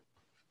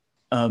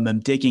 I'm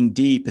digging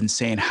deep and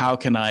saying, how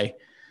can I,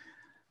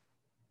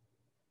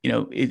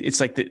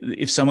 it's like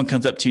if someone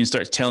comes up to you and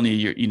starts telling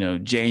you,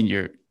 Jane,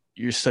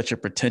 you're such a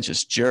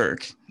pretentious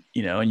jerk,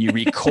 and you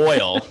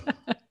recoil,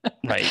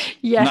 right?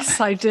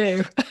 Yes, I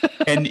do.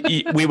 And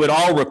we would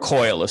all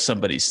recoil if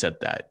somebody said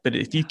that. But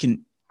if you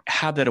can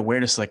have that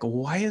awareness, like,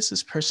 why is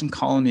this person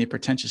calling me a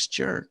pretentious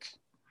jerk?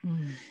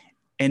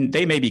 And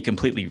they may be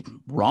completely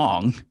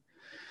wrong,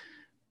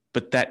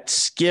 but that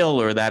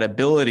skill or that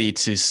ability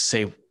to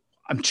say,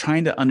 I'm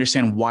trying to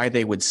understand why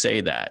they would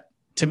say that,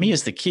 to me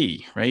is the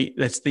key, right?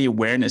 That's the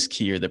awareness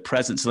key, or the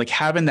presence, like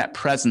having that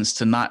presence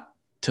to not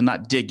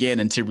dig in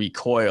and to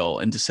recoil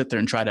and to sit there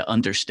and try to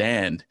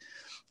understand,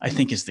 I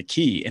think is the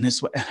key. And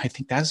I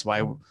think that's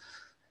why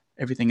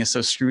everything is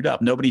so screwed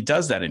up. Nobody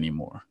does that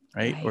anymore,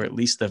 right? Or at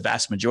least the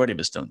vast majority of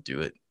us don't do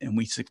it. And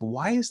we think, well,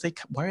 why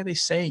are they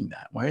saying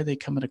that? Why are they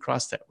coming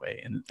across that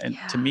way? And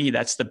to me,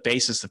 that's the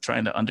basis of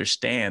trying to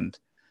understand.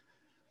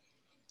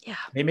 Yeah,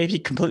 they may be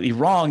completely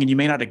wrong and you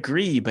may not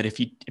agree, but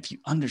if you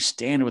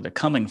understand where they're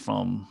coming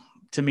from,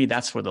 to me,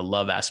 that's where the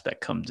love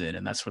aspect comes in.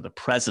 And that's where the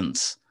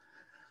presence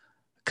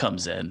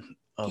comes in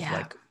of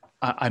like,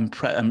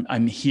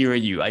 I'm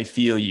hearing you. I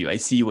feel you. I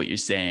see what you're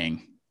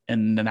saying.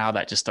 And now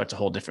that just starts a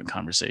whole different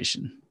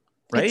conversation.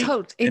 right?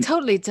 It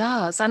totally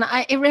does. And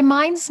it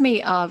reminds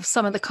me of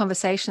some of the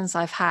conversations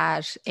I've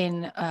had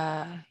in,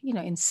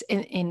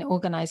 in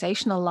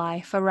organizational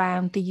life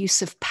around the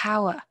use of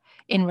power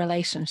in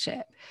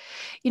relationship.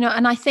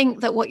 And I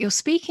think that what you're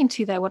speaking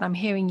to there, what I'm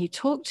hearing you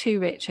talk to,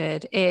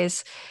 Richard,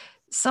 is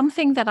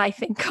something that I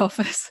think of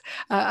as,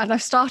 and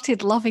I've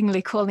started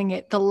lovingly calling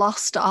it the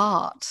lost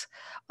art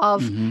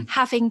of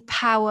having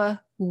power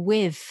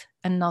with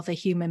another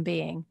human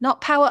being,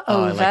 not power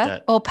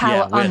over or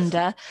power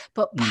under,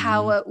 but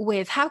power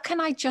with. How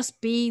can I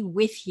just be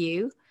with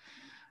you?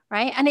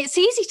 Right. And it's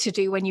easy to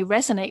do when you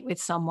resonate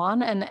with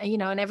someone and,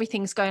 and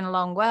everything's going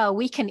along well.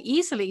 We can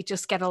easily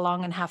just get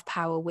along and have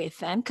power with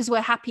them because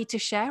we're happy to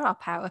share our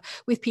power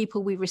with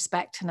people we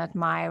respect and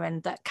admire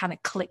and that kind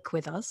of click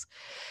with us.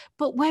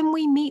 But when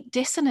we meet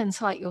dissonance,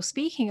 like you're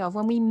speaking of,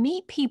 when we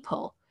meet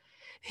people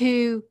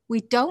who we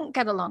don't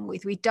get along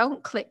with, we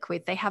don't click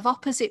with, they have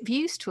opposite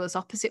views to us,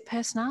 opposite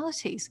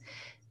personalities,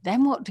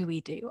 then what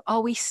do?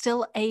 Are we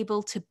still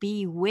able to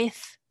be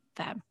with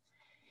them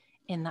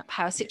in that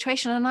power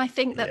situation? And I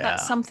think that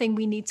that's something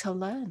we need to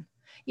learn,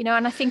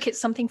 and I think it's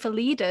something for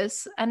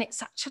leaders and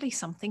it's actually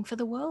something for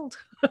the world.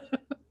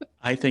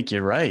 I think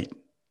you're right.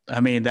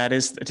 I mean,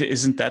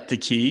 isn't that the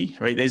key,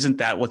 right? Isn't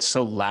that what's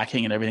so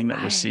lacking in everything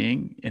that we're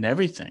seeing in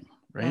everything,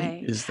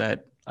 right? Is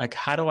that like,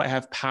 how do I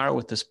have power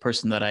with this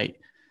person that I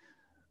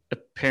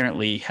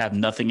apparently have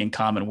nothing in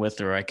common with,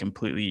 or I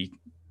completely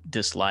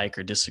dislike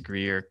or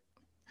disagree, or,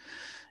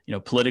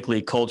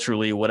 politically,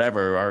 culturally,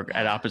 whatever, are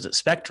at opposite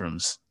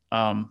spectrums?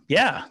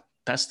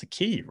 That's the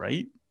key,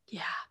 right?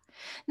 Yeah.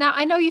 Now,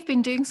 I know you've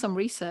been doing some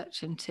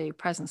research into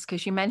presence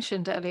because you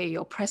mentioned earlier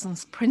your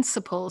presence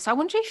principles. I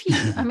wonder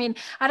if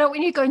I don't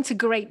want you to go into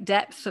great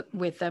depth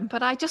with them,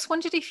 but I just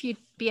wondered if you'd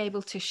be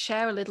able to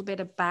share a little bit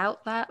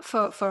about that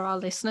for our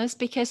listeners,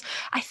 because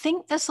I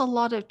think there's a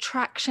lot of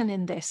traction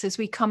in this as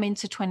we come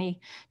into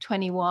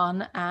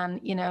 2021.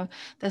 And,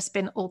 there's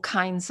been all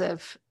kinds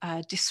of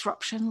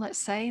disruption, let's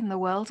say, in the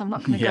world. I'm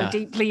not going to go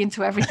deeply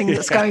into everything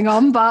that's going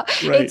on, but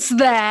it's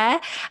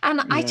there.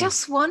 And I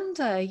just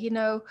wonder,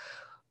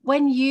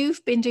 when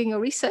you've been doing your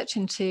research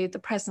into the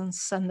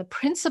presence and the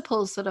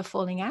principles that are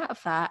falling out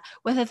of that,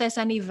 whether there's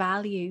any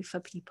value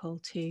for people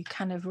to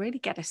kind of really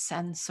get a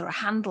sense or a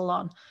handle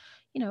on,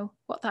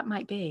 what that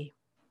might be.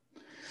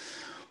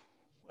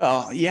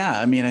 Well, yeah.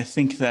 I mean, I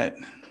think that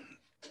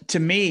to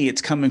me,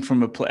 it's coming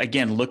from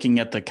again, looking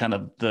at the kind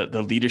of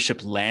the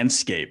leadership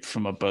landscape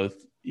from both,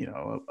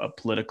 a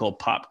political,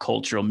 pop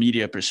cultural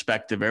media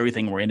perspective,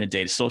 everything we're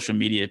inundated, social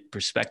media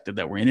perspective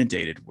that we're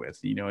inundated with,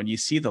 and you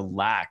see the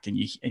lack, and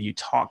you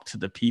talk to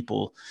the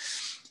people,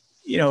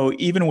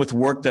 even with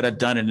work that I've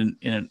done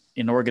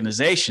in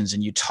organizations,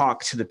 and you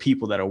talk to the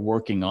people that are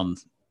working on,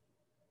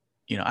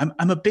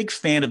 I'm a big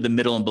fan of the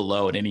middle and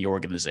below in any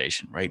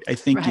organization, right? I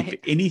think if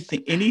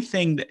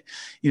anything that,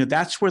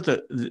 that's where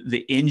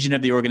the engine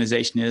of the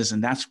organization is,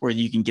 and that's where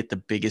you can get the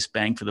biggest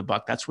bang for the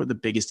buck. That's where the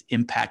biggest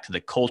impact to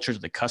the culture, to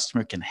the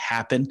customer can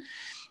happen.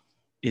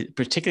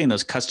 Particularly in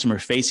those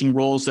customer-facing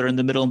roles that are in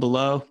the middle and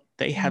below,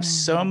 they have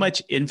so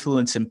much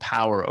influence and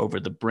power over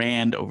the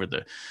brand, over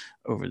the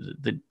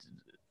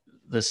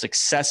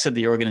success of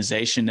the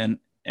organization.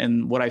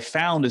 And what I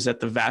found is that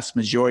the vast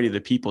majority of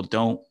the people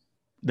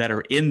that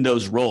are in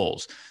those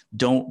roles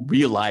don't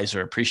realize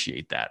or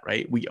appreciate that,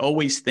 right? We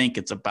always think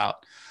it's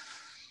about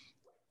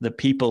the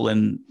people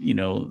in,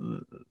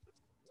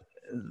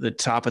 the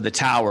top of the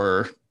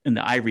tower, in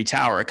the ivory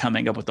tower,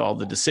 coming up with all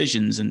the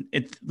decisions. And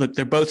look,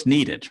 they're both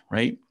needed,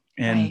 right?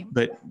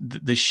 But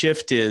the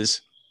shift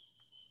is,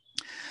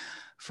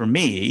 for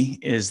me,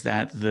 is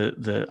that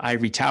the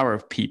ivory tower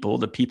of people,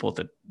 the people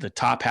at the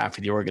top half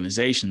of the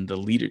organization, the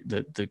leader,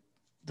 the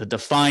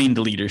defined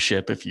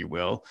leadership, if you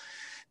will,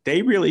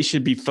 they really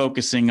should be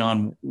focusing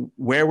on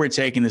where we're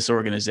taking this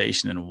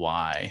organization and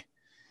why.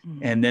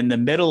 And then the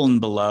middle and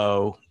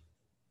below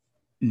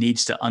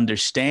needs to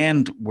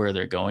understand where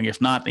they're going. If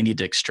not, they need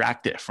to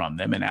extract it from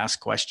them and ask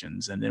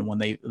questions. And then when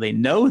they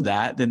know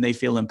that, then they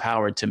feel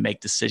empowered to make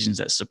decisions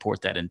that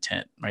support that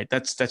intent, right?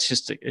 That's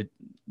just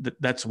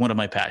that's one of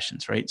my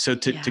passions, right? So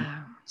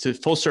to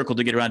full circle,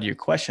 to get around to your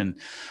question,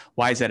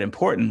 why is that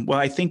important? Well,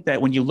 I think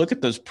that when you look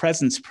at those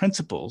presence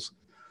principles,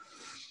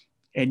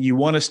 and you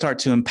want to start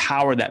to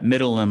empower that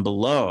middle and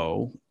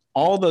below,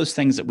 all those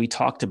things that we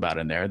talked about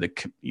in there,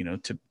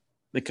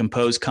 the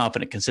composed,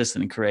 confident,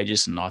 consistent, and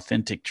courageous, and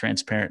authentic,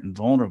 transparent, and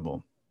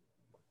vulnerable.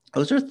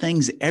 Those are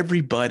things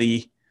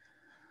everybody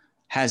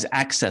has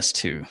access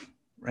to,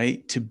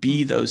 right? To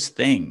be those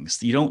things.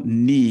 You don't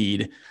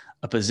need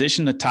a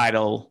position, a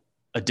title,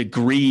 a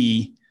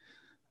degree,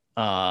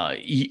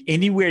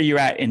 anywhere you're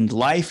at in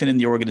life and in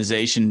the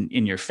organization,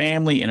 in your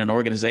family, in an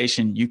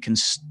organization, you can,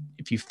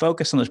 if you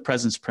focus on those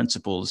presence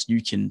principles,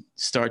 you can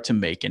start to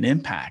make an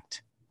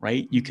impact,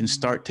 right? You can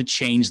start to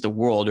change the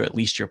world, or at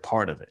least you're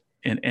part of it.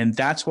 And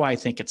that's why I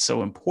think it's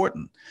so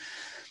important,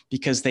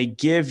 because they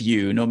give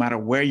you, no matter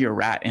where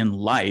you're at in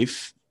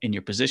life, in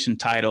your position,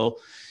 title,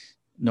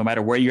 no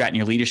matter where you're at in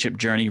your leadership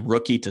journey,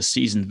 rookie to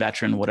seasoned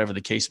veteran, whatever the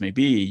case may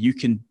be, you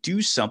can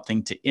do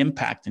something to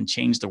impact and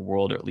change the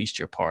world, or at least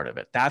you're part of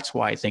it. That's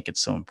why I think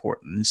it's so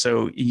important. And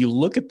so you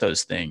look at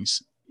those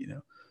things,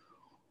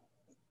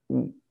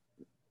 and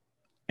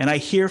I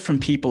hear from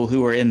people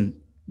who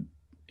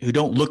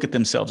don't look at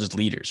themselves as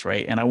leaders,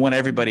 right? And I want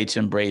everybody to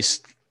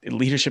embrace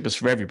leadership is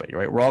for everybody,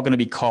 right? We're all going to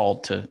be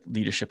called to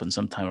leadership in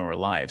some time of our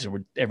lives,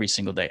 or every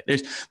single day.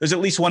 There's at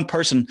least one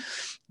person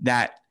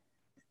that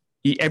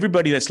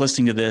everybody that's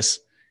listening to this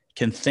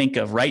can think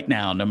of right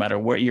now, no matter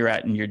where you're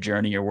at in your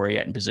journey or where you're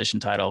at in position,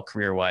 title,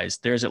 career-wise,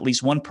 there's at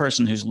least one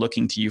person who's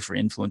looking to you for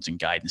influence and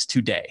guidance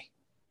today,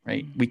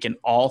 right? We can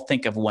all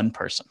think of one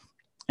person.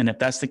 And if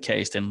that's the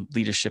case, then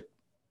leadership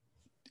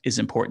is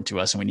important to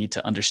us, and we need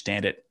to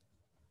understand it,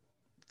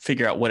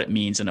 figure out what it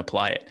means, and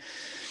apply it.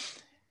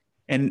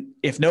 And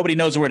if nobody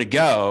knows where to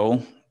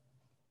go,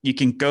 you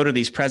can go to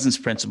these presence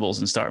principles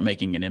and start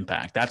making an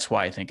impact. That's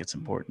why I think it's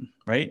important,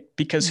 right?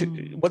 Because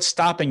what's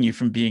stopping you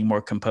from being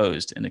more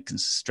composed in a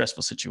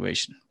stressful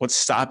situation? What's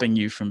stopping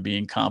you from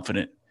being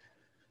confident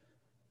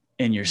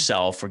in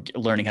yourself, or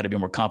learning how to be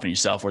more confident in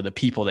yourself, or the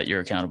people that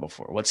you're accountable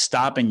for? What's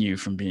stopping you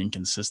from being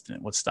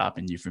consistent? What's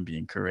stopping you from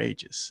being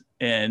courageous?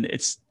 And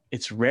it's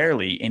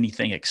rarely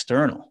anything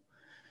external.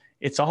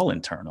 It's all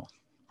internal.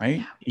 Right.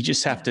 Yeah. You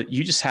just have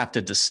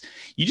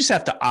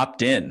to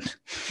opt in.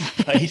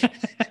 Right.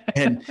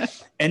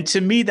 and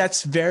to me,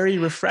 that's very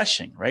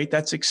refreshing. Right.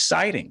 That's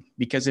exciting,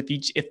 because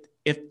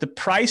if the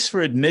price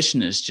for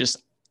admission is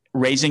just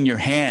raising your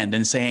hand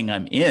and saying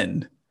I'm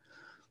in,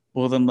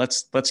 well, then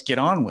let's get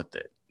on with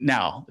it.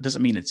 Now, it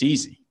doesn't mean it's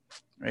easy.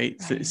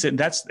 Right. So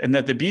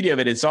the beauty of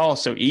it, it's all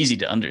so easy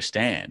to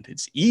understand.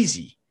 It's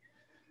easy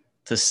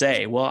to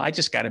say, well, I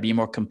just got to be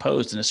more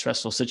composed in a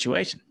stressful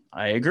situation.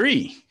 I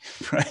agree.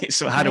 Right.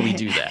 So how do we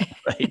do that?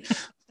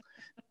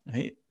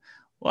 Right.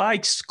 Well,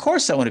 of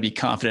course I want to be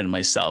confident in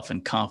myself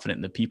and confident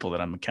in the people that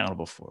I'm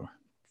accountable for.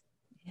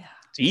 Yeah.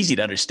 It's easy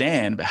to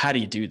understand, but how do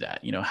you do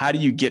that? How do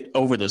you get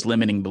over those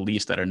limiting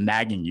beliefs that are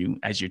nagging you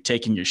as you're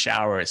taking your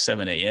shower at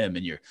 7 a.m.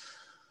 and you're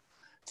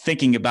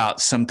thinking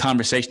about some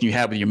conversation you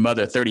had with your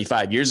mother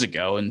 35 years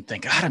ago and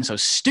think, God, I'm so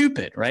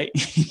stupid, right?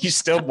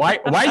 Why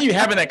are you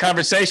having that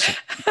conversation?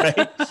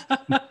 Right?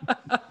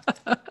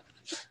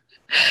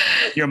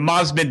 Your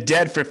mom's been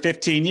dead for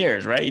 15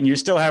 years, right? And you're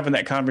still having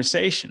that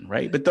conversation,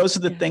 right? But those are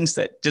the things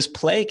that just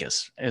plague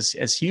us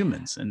as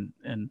humans.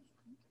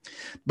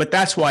 But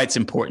that's why it's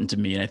important to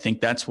me. And I think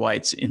that's why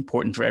it's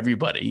important for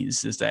everybody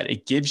is that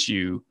it gives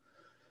you,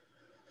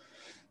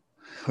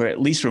 or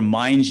at least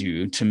reminds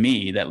you, to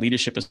me, that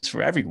leadership is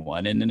for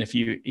everyone. And then if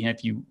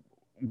you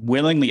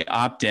willingly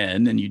opt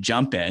in and you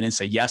jump in and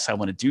say, yes, I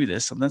want to do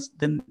this, and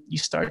then you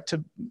start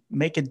to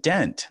make a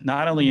dent,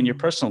 not only in your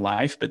personal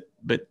life,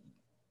 but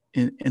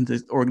in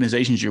the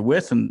organizations you're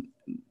with and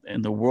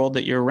the world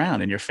that you're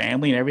around and your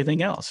family and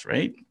everything else,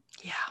 right?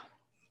 Yeah.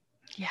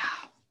 Yeah.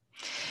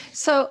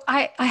 So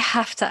I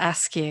have to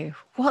ask you,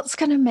 what's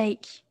going to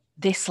make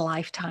this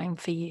lifetime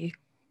for you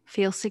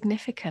feel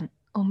significant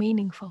or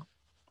meaningful?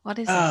 What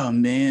is it? Oh,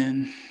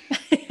 man.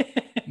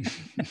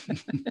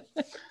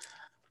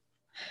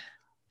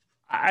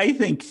 I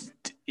think,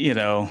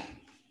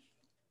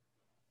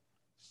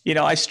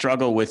 I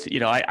struggle with,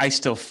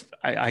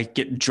 I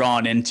get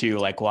drawn into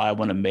like, well, I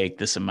want to make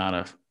this amount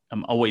of,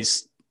 I'm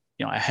always,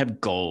 I have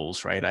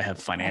goals, right? I have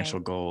financial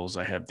goals.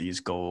 I have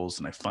these goals,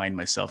 and I find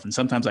myself, and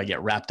sometimes I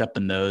get wrapped up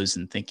in those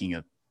and thinking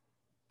of,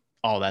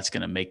 oh, that's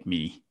going to make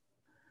me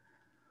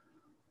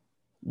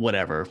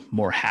whatever,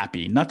 more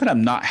happy. Not that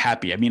I'm not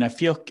happy. I mean, I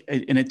feel,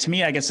 and to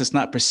me, I guess it's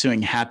not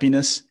pursuing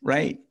happiness,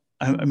 right?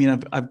 I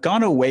mean, I've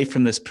gone away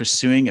from this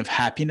pursuing of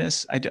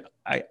happiness.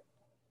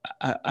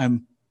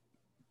 I'm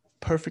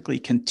perfectly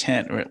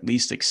content, or at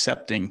least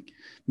accepting.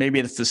 Maybe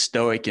it's the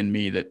stoic in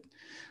me that,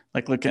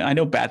 like, look, I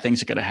know bad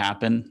things are going to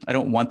happen. I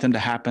don't want them to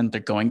happen.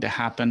 They're going to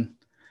happen.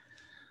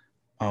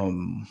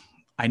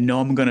 I know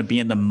I'm going to be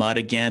in the mud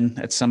again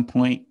at some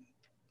point.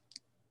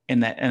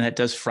 And that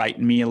does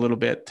frighten me a little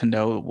bit to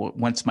know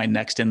when's my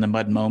next in the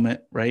mud moment.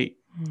 Right.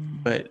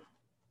 But,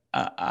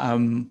 I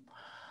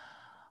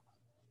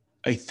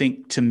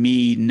think, to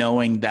me,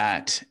 knowing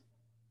that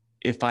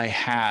if I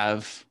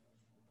have,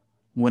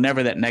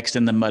 whenever that next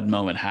in the mud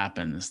moment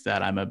happens,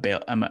 that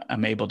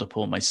I'm able to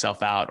pull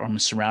myself out, or I'm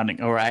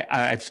surrounding, or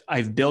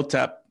I've built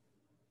up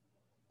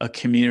a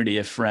community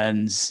of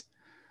friends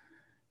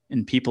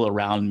and people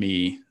around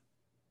me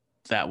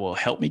that will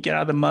help me get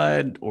out of the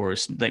mud or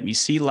let me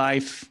see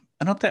life.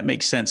 I don't know if that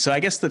makes sense. So I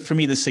guess that for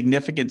me, the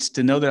significance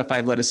to know that if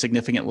I've led a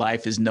significant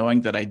life is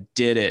knowing that I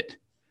did it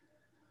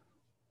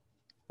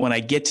when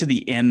I get to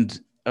the end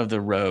of the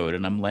road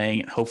and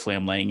hopefully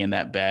I'm laying in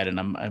that bed and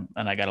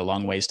I got a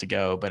long ways to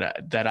go,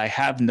 but that I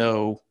have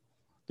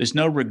there's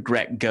no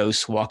regret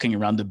ghosts walking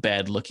around the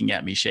bed, looking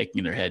at me,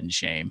 shaking their head in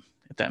shame,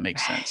 if that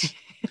makes sense.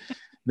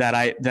 that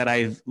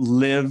I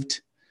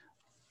lived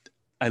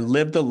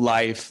a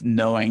life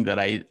knowing that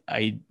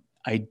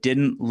I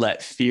didn't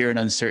let fear and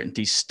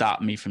uncertainty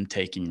stop me from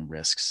taking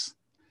risks,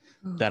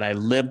 that I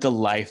lived a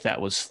life that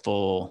was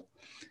full,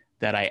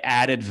 that I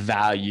added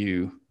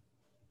value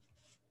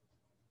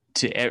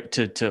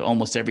to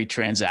almost every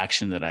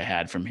transaction that I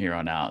had from here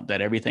on out,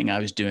 that everything I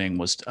was doing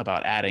was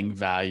about adding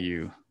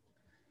value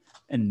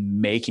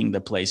and making the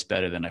place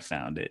better than I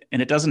found it.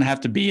 And it doesn't have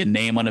to be a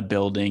name on a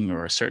building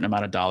or a certain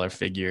amount of dollar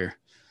figure.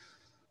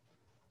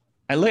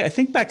 I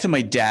think back to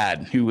my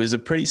dad, who was a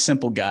pretty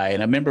simple guy.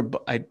 And I remember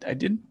I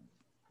didn't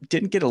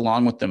get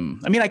along with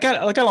him. I mean, I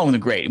got along with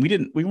him great.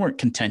 We weren't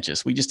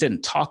contentious. We just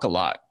didn't talk a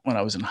lot when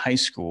I was in high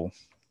school.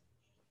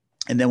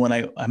 And then when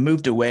I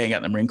moved away and got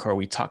in the Marine Corps,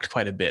 we talked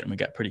quite a bit and we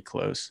got pretty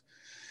close.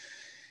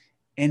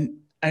 And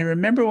I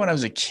remember when I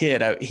was a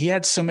kid, he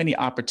had so many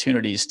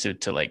opportunities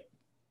to like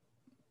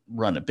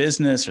run a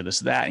business or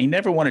this, that. And he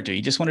never wanted to.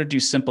 He just wanted to do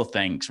simple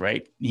things,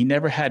 right? He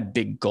never had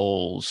big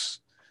goals.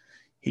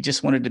 He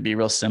just wanted to be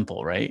real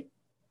simple, right?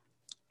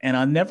 And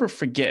I'll never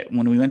forget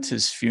when we went to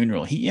his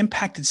funeral, he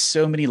impacted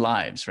so many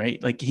lives,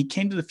 right? Like he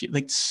came to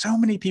like so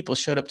many people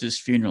showed up to his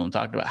funeral and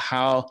talked about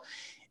how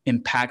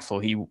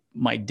impactful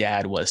my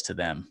dad was to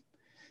them.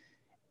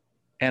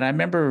 And I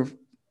remember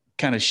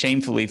kind of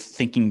shamefully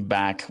thinking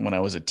back when I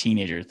was a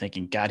teenager,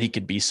 thinking, God, he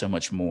could be so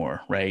much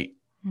more, right?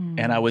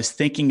 And I was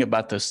thinking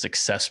about those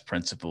success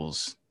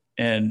principles.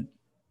 And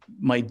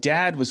my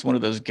dad was one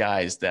of those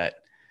guys that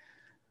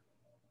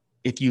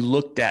if you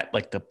looked at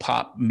like the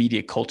pop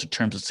media culture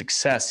terms of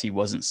success, he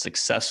wasn't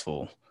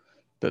successful,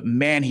 but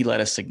man, he led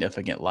a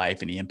significant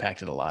life and he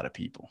impacted a lot of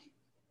people.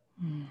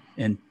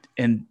 And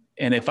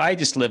if I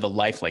just live a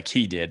life like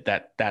he did,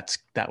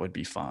 that would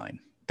be fine.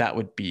 That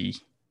would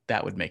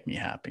make me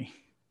happy.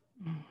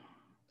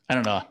 I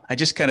don't know. I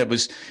just kind of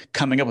was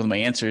coming up with my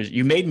answers.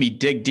 You made me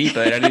dig deep.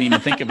 I didn't even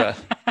think about.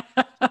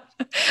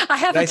 I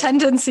have a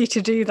tendency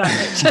to do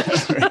that,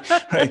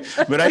 Richard. right.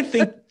 But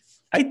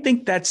I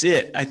think that's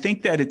it. I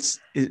think that it's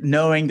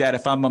knowing that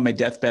if I'm on my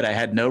deathbed, I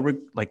had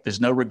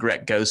there's no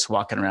regret ghosts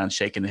walking around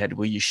shaking the head.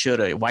 Well, you should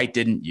have. Why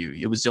didn't you?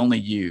 It was only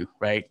you,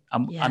 right?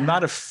 I'm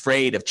not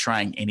afraid of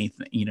trying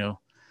anything. You know,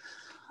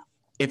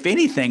 if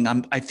anything,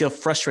 I feel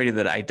frustrated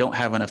that I don't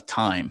have enough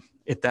time.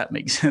 If that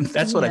makes sense,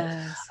 that's what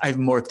I've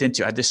morphed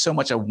into. There's so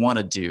much I want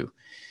to do,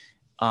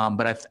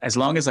 but as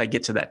long as I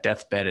get to that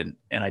deathbed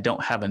and I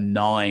don't have a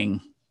gnawing,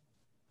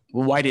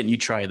 well, why didn't you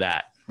try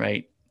that,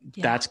 right?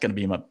 Yeah. That's going to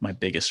be my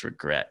biggest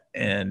regret.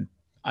 And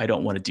I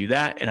don't want to do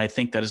that. And I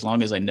think that as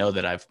long as I know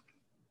that I've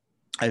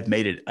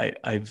made it,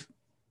 I've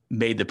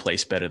made the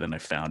place better than I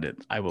found it,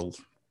 I will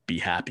be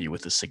happy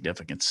with the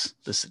significance.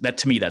 That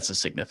to me, that's a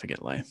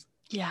significant life.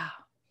 Yeah.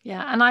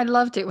 Yeah. And I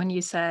loved it when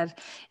you said,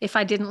 if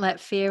I didn't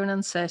let fear and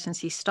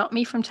uncertainty stop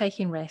me from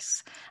taking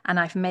risks and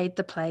I've made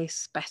the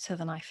place better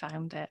than I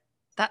found it.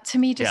 That to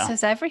me just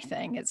says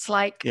everything. It's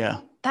like,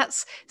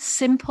 that's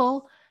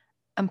simple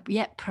and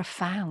yet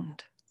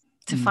profound.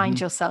 To find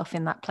yourself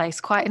in that place,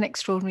 quite an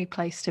extraordinary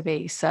place to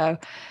be. So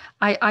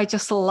I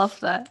just love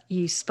that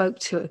you spoke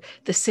to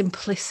the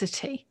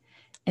simplicity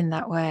in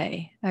that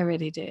way. I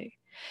really do.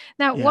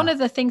 Now, one of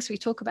the things we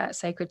talk about at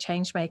Sacred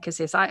Changemakers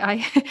is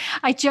I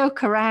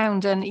joke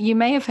around, and you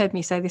may have heard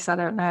me say this, I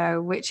don't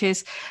know, which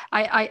is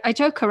I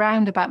joke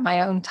around about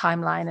my own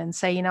timeline and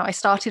say, you know, I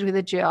started with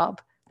a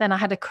job, then I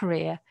had a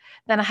career,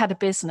 then I had a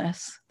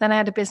business, then I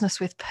had a business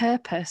with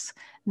purpose.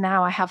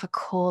 Now I have a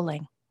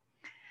calling.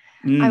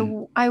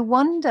 I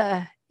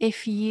wonder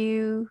if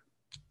you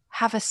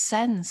have a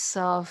sense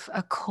of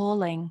a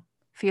calling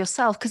for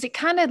yourself, because it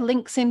kind of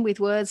links in with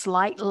words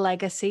like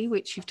legacy,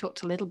 which you've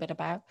talked a little bit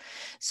about.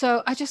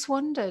 So I just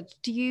wondered,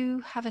 do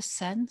you have a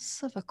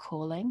sense of a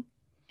calling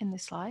in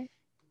this life?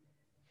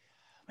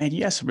 Man,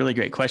 you asked some really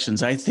great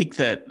questions. I think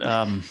that,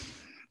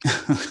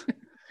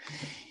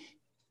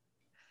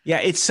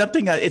 it's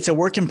something, it's a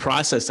work in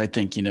process, I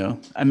think, you know.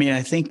 I mean,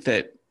 I think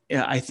that,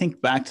 I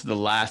think back to the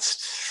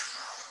last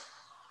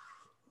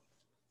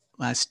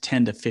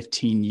 10 to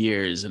 15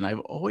 years. And I've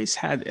always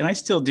had, and I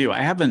still do,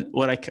 I haven't,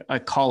 what I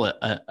call it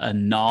a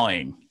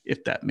gnawing,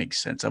 if that makes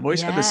sense. I've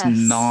always had this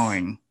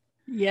gnawing.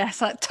 Yes,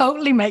 that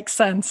totally makes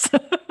sense.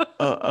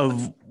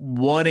 of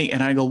wanting,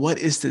 and I go, what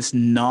is this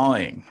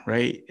gnawing?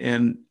 Right.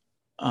 And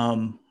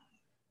I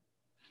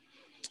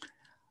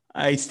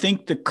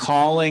think the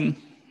calling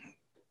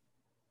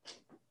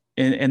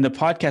and the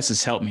podcast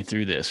has helped me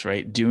through this,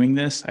 right? Doing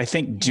this, I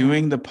think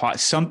doing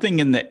something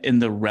in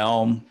the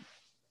realm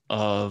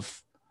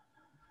of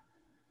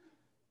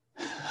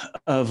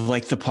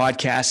like the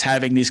podcast,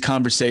 having these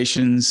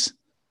conversations.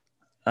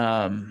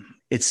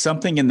 It's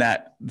something in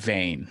that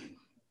vein,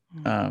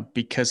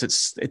 because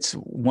it's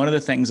one of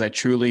the things I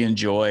truly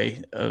enjoy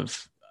I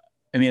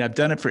mean, I've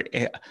done it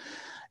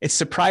it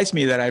surprised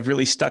me that I've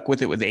really stuck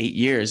with it with 8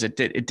 years.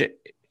 8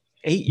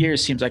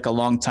 years seems like a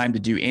long time to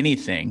do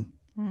anything.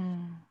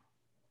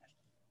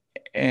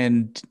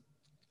 And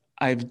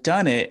I've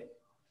done it,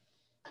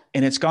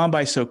 and it's gone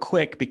by so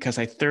quick because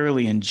I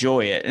thoroughly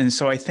enjoy it. And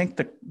so I think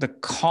the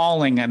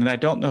calling, and I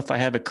don't know if I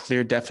have a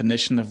clear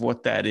definition of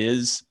what that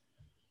is,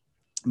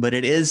 but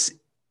it is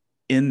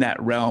in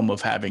that realm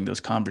of having those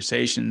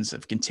conversations,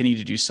 of continuing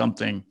to do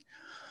something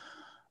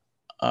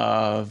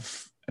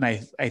and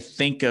I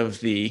think of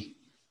the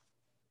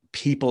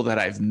people that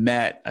I've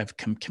met, I've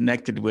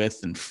connected with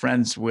and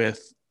friends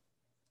with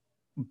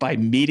by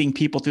meeting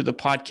people through the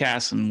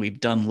podcast, and we've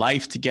done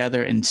life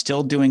together and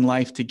still doing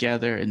life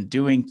together and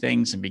doing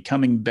things and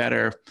becoming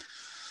better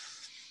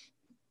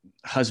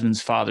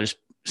husbands, fathers,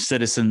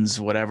 citizens,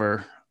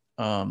 whatever.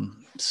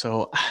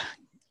 So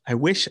I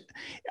wish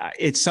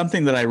it's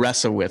something that I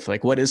wrestle with.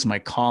 Like, what is my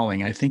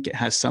calling? I think it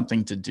has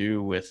something to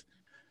do with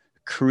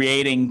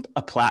creating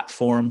a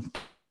platform.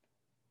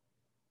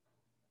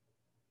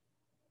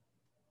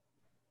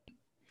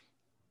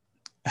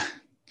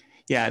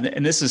 Yeah.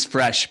 And this is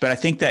fresh, but I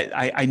think that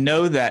I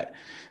know that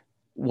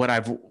what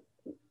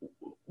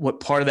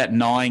part of that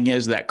gnawing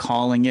is, that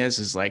calling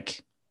is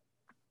like,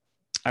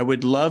 I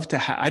would love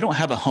to I don't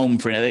have a home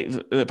for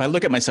it. If I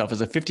look at myself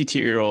as a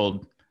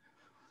 52-year-old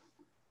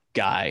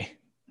guy,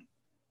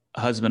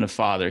 a husband, a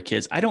father,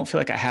 kids, I don't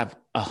feel like I have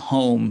a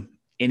home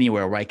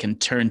anywhere where I can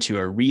turn to,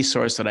 a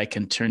resource that I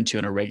can turn to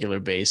on a regular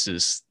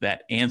basis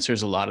that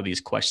answers a lot of these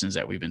questions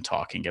that we've been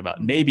talking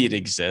about. Maybe it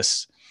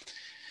exists,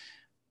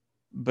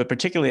 but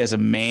particularly as a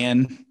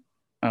man,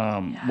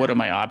 what are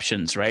my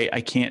options, right?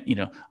 I can't,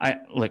 I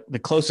like the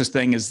closest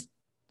thing is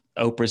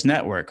Oprah's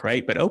network,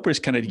 right? But Oprah's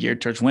kind of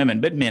geared towards women,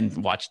 but men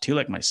watch too,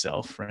 like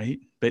myself, right?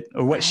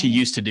 Or what she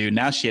used to do.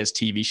 Now she has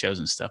TV shows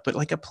and stuff, but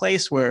like a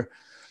place where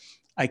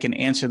I can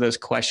answer those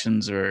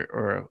questions,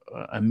 or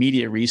a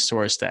media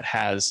resource that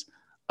has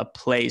a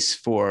place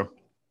for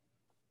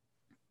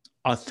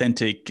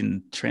authentic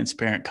and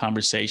transparent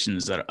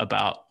conversations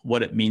about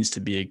what it means to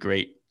be a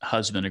great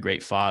husband, a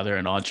great father,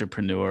 an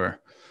entrepreneur.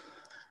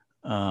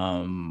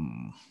 A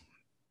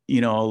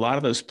lot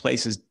of those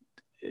places,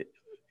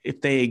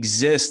 if they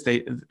exist,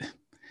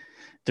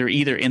 they're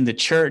either in the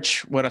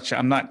church, which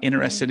I'm not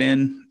interested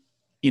in,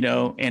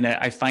 and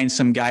I find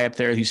some guy up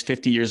there who's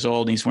 50 years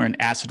old and he's wearing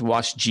acid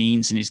wash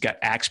jeans and he's got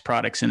Axe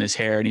products in his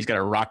hair and he's got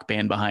a rock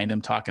band behind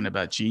him talking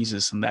about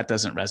Jesus. And that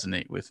doesn't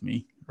resonate with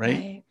me.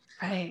 Right.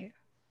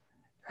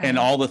 And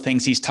all the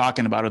things he's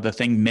talking about are the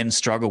thing men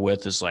struggle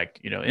with, is like,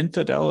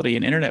 infidelity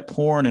and internet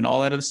porn and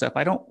all that other stuff.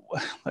 I don't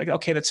like,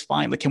 okay, that's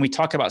fine. Like, can we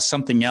talk about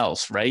something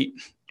else? Right.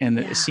 And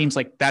it seems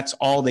like that's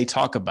all they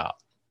talk about.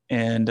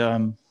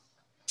 And,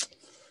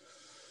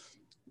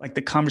 like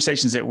the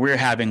conversations that we're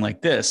having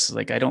like this,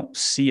 like I don't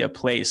see a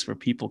place where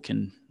people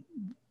can,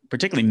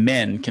 particularly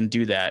men, can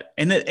do that.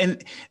 And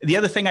the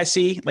other thing I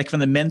see, like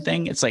from the men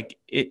thing, it's like,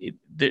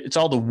 it's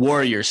all the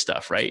warrior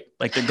stuff, right?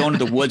 Like they're going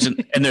to the woods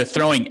and they're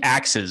throwing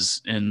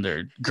axes and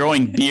they're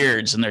growing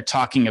beards and they're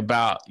talking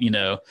about,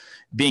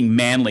 being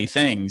manly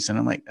things. And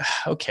I'm like,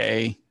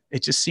 okay,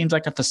 it just seems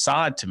like a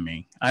facade to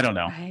me. I don't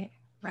know.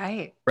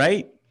 Right.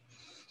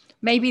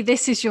 Maybe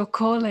this is your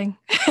calling.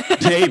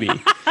 Maybe.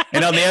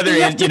 And on the other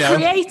end,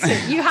 create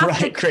it. You have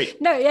to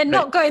create. No, you're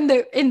not going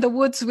in the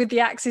woods with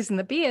the axes and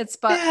the beards,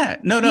 but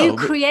you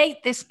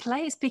create this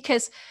place.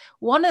 Because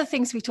one of the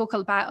things we talk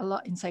about a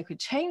lot in Sacred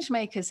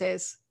Changemakers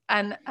is,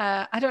 and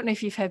I don't know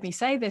if you've heard me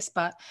say this,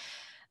 but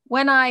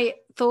when I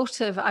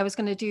thought I was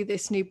going to do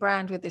this new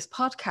brand with this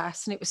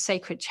podcast, and it was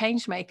Sacred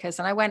Changemakers,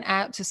 and I went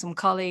out to some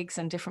colleagues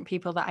and different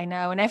people that I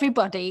know, and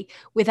everybody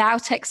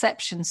without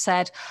exception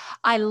said,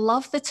 I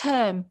love the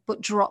term, but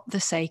drop the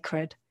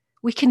sacred.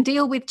 We can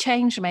deal with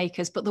change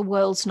makers, but the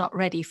world's not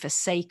ready for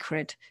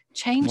sacred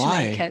change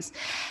makers.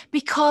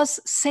 Because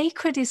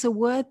sacred is a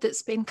word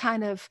that's been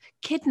kind of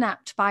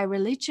kidnapped by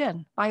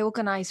religion, by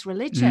organized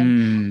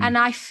religion. And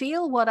I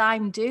feel what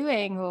I'm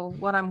doing, or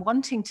what I'm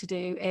wanting to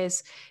do,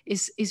 is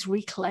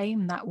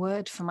reclaim that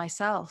word for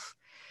myself.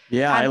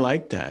 Yeah, I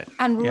like that.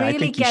 And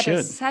really get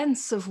a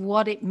sense of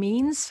what it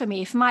means for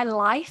me. If my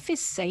life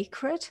is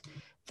sacred,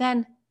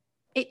 then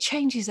it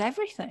changes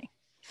everything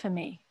for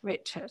me,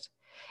 Richard.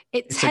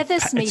 It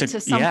tethers me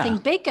to something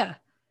bigger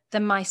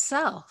than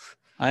myself.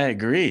 I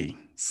agree.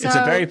 So it's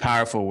a very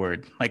powerful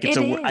word. Like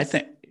I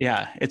think,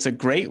 it's a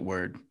great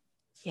word.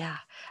 Yeah.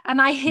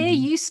 And I hear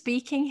you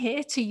speaking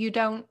here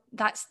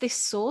that's this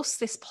source,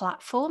 this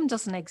platform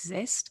doesn't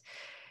exist.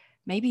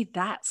 Maybe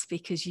that's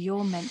because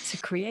you're meant to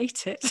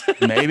create it.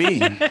 Maybe.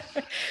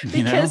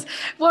 Because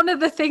one of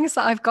the things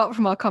that I've got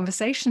from our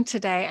conversation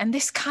today, and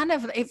this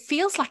it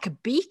feels like a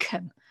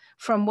beacon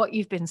from what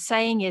you've been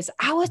saying, is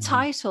our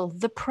title,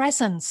 The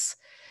Presence,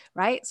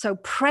 right? So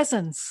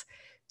presence,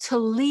 to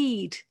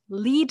lead,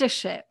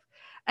 leadership,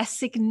 a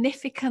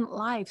significant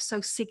life.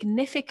 So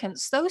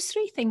significance, those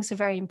three things are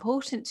very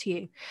important to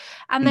you.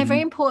 And they're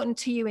very important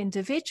to you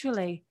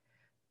individually.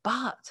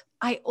 But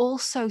I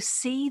also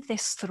see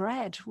this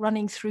thread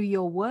running through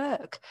your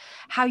work,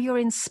 how you're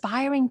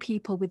inspiring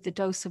people with the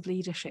Dose of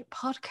Leadership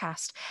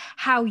podcast,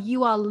 how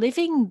you are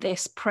living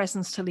this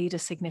presence to lead a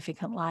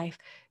significant life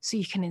so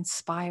you can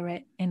inspire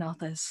it in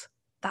others.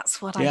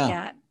 That's what I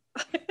get.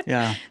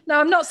 Yeah. Now,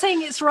 I'm not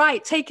saying it's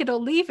right, take it or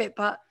leave it,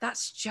 but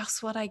that's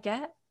just what I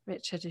get,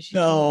 Richard.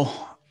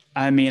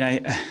 I mean,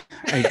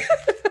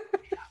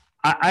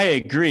 I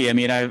agree. I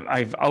mean,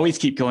 I've always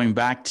keep going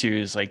back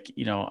to is like,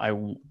 I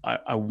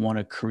want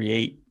to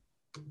create.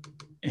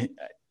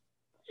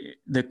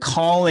 The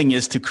calling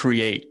is to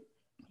create,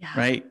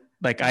 right?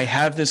 Like I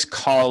have this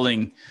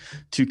calling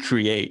to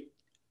create,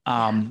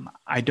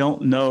 I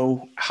don't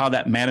know how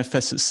that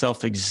manifests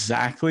itself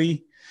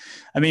exactly.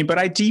 I mean, but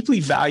I deeply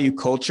value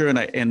culture,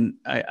 and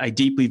I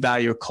deeply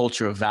value a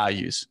culture of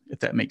values, if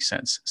that makes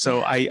sense.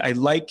 So I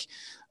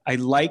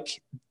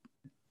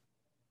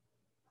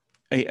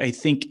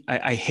think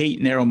I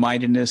hate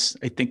narrow-mindedness.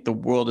 I think the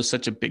world is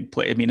such a big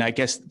place. I mean, I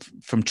guess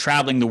from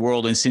traveling the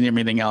world and seeing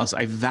everything else,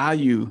 I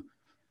value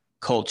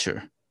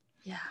culture.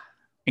 Yeah.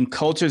 And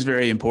culture is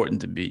very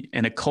important to me.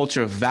 And a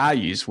culture of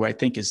values where I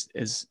think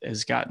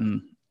has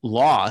gotten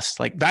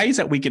lost, like values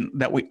that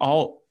we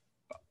all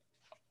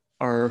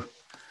are,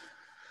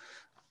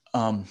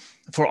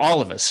 for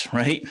all of us,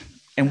 right?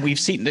 And we've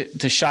seen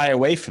to shy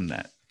away from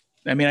that.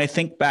 I mean, I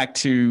think back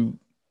to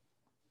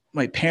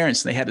my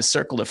parents. They had a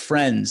circle of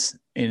friends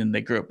in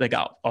the group. They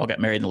all got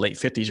married in the late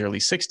 50s, early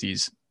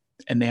 60s.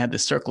 And they had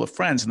this circle of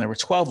friends, and there were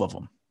 12 of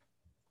them,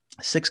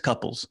 6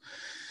 couples.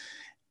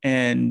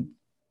 And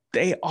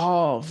they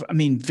all, I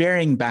mean,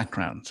 varying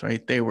backgrounds,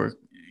 right? They were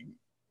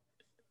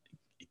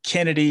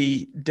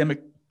Kennedy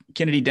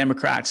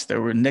Democrats,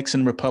 there were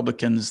Nixon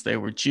Republicans, they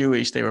were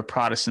Jewish, they were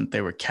Protestant, they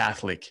were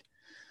Catholic.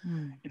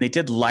 And they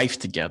did life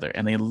together,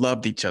 and they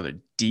loved each other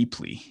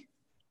deeply,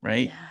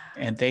 right? Yeah.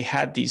 And they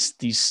had these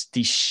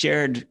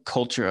shared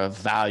culture of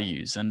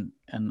values, and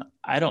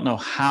I don't know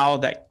how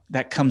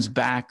that comes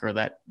back,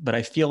 but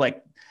I feel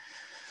like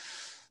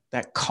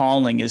that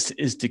calling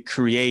is to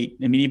create.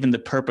 I mean, even the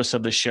purpose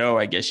of the show,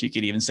 I guess you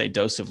could even say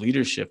Dose of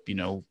Leadership,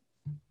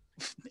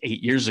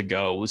 8 years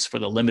ago, was for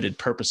the limited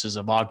purposes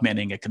of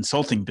augmenting a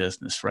consulting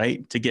business,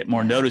 right? To get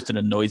more noticed in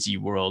a noisy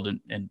world,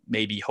 and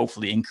maybe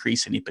hopefully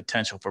increase any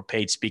potential for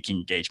paid speaking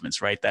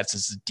engagements, right? That's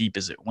as deep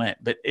as it went.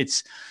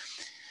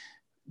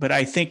 But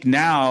I think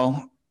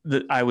now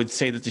that I would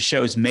say that the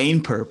show's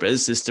main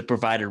purpose is to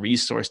provide a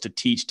resource to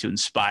teach, to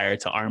inspire,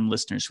 to arm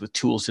listeners with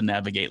tools to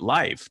navigate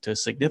life, to a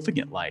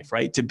significant life,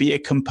 right? To be a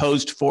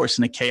composed force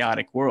in a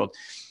chaotic world.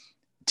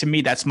 To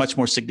me, that's much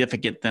more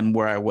significant than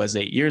where I was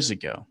 8 years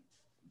ago.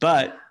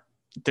 But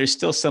there's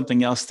still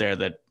something else there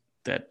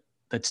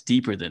that's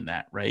deeper than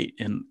that, right?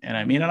 And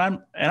I mean,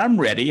 I'm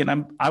ready,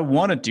 and I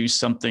want to do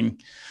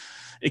something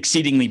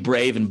exceedingly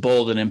brave and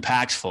bold and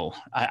impactful.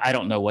 I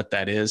don't know what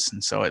that is,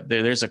 and so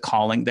there's a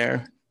calling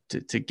there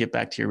to get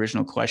back to your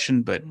original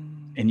question. But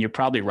and you're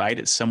probably right,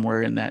 it's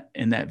somewhere in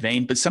that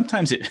vein. But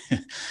sometimes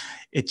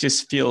it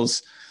just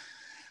feels.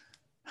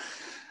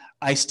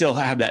 I still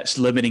have that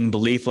limiting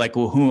belief, like,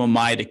 well, who am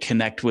I to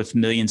connect with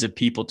millions of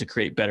people to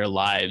create better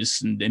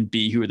lives and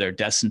be who they're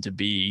destined to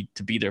be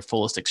their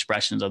fullest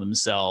expressions of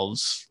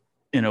themselves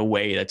in a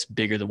way that's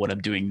bigger than what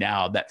I'm doing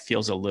now? That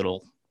feels a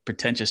little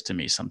pretentious to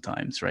me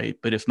sometimes, right?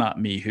 But if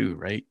not me, who,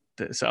 right?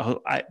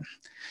 So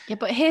Yeah,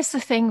 but here's the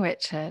thing,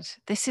 Richard.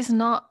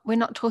 We're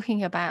not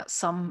talking about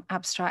some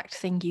abstract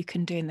thing you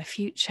can do in the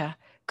future,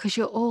 because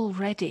you're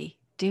already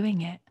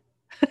doing it.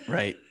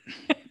 Right.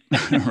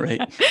 Right.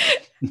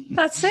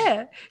 That's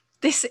it.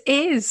 This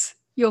is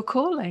your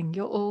calling.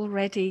 You're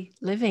already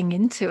living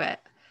into it.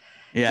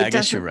 Yeah, I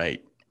guess you're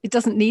right. It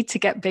doesn't need to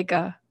get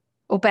bigger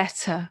or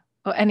better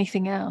or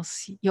anything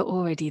else. You're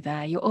already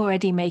there. You're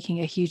already making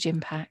a huge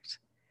impact.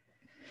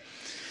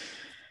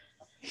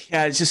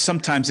 Yeah, it's just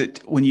sometimes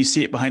when you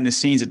see it behind the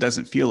scenes, it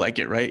doesn't feel like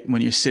it, right?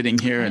 When you're sitting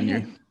here and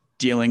you're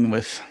dealing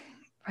with.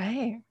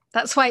 Right.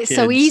 That's why it's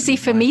so easy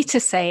for me to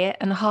say it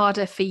and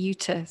harder for you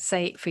to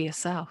say it for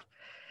yourself.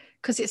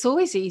 Because it's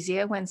always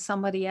easier when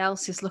somebody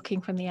else is looking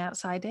from the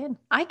outside in.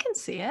 I can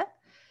see it.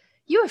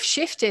 You have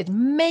shifted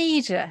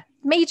major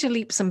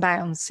leaps and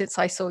bounds since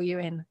I saw you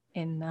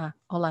in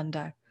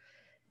Orlando.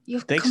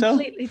 You're Think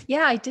completely, so?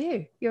 Yeah, I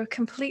do. You're a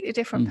completely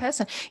different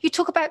person. You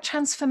talk about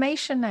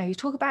transformation now. You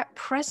talk about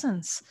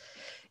presence.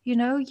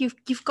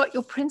 You've got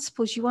your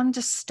principles. You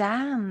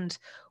understand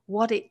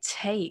what it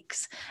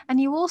takes.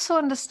 And you also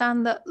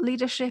understand that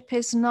leadership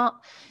is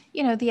not,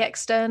 the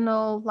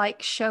external,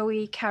 like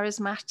showy,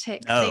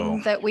 charismatic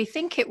thing that we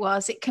think it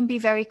was. It can be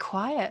very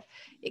quiet.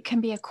 It can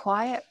be a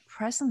quiet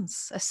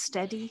presence, a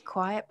steady,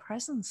 quiet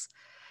presence,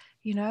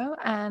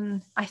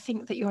 and I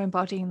think that you're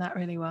embodying that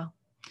really well.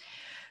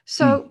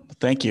 So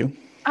thank you.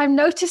 I'm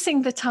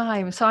noticing the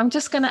time. So I'm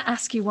just going to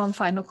ask you one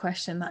final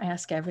question that I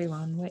ask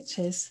everyone, which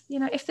is,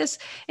 if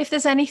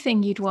there's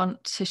anything you'd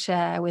want to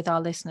share with our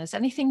listeners,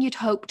 anything you'd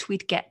hoped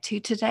we'd get to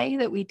today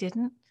that we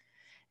didn't,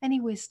 any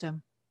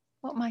wisdom,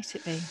 what might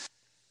it be?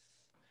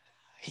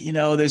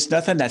 There's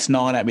nothing that's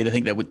gnawing at me to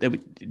think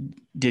that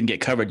didn't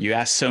get covered. You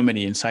asked so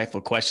many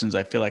insightful questions.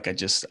 I feel like I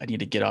need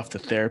to get off the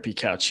therapy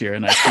couch here,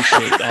 and I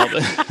appreciate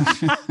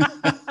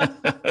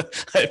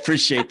I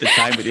appreciate the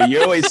time with you.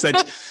 You're always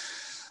I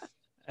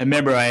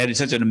remember I had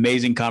such an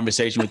amazing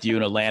conversation with you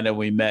in Orlando when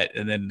we met,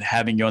 and then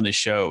having you on the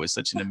show was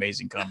such an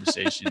amazing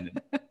conversation.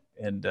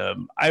 And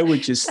I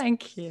would just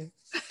thank you.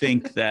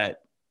 think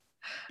that,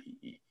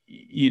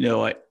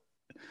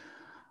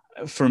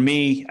 for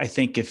me, I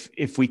think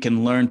if we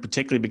can learn,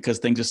 particularly because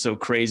things are so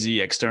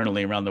crazy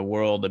externally around the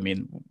world, I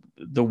mean,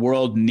 the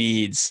world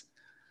needs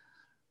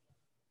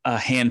a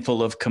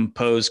handful of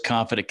composed,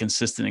 confident,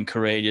 consistent, and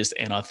courageous,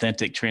 and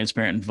authentic,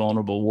 transparent, and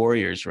vulnerable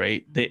warriors,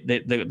 right?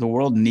 The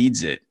world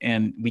needs it.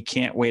 And we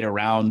can't wait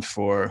around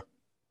for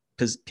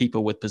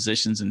people with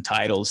positions and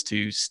titles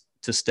to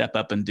step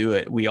up and do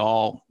it. We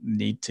all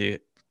need to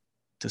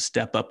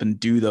step up and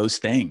do those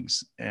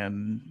things.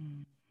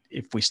 And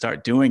if we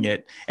start doing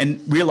it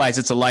and realize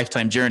it's a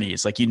lifetime journey,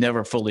 it's like you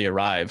never fully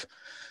arrive.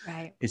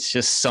 Right. It's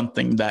just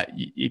something that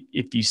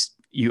if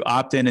you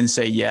opt in and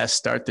say yes,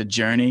 start the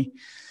journey,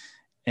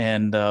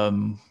 and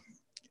the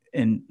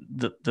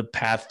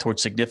path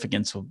towards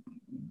significance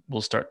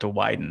will start to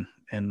widen.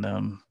 And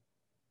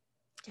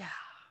yeah,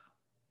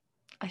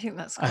 I think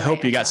that's great. I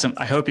hope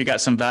you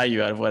got some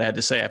value out of what I had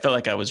to say. I felt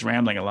like I was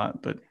rambling a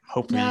lot, but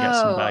hopefully you got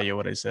some value of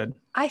what I said.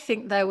 I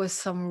think there was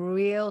some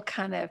real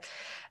kind of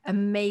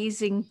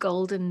amazing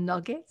golden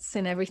nuggets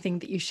in everything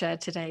that you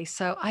shared today.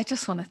 So I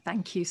just want to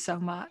thank you so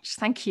much.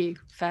 Thank you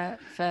for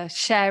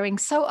sharing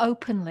so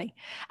openly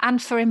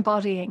and for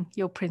embodying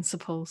your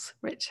principles,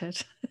 Richard.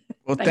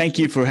 Well, thank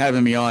you for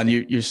having me on.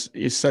 You're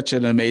such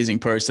an amazing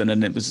person,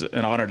 and it was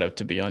an honor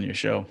to be on your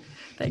show.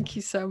 Thank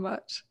you so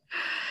much.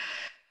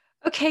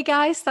 Okay,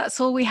 guys, that's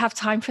all we have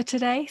time for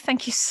today.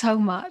 Thank you so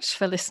much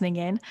for listening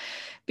in.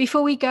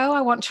 Before we go,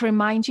 I want to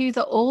remind you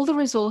that all the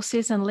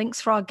resources and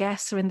links for our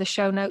guests are in the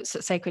show notes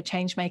at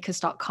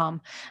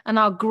sacredchangemakers.com. And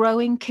our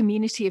growing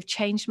community of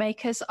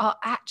changemakers are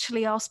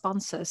actually our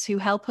sponsors who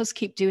help us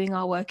keep doing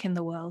our work in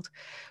the world.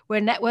 We're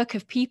a network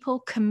of people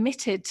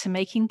committed to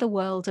making the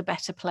world a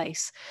better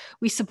place.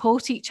 We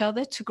support each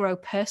other to grow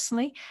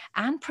personally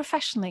and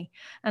professionally.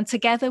 And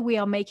together we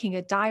are making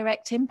a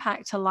direct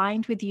impact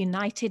aligned with the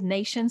United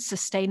Nations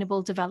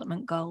Sustainable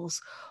Development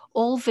Goals,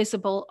 all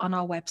visible on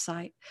our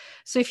website.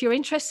 So if you're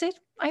interested,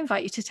 I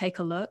invite you to take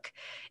a look.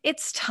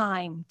 It's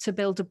time to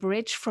build a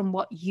bridge from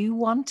what you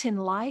want in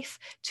life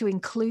to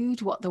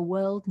include what the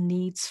world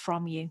needs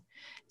from you.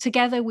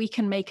 Together, we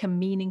can make a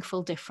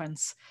meaningful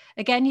difference.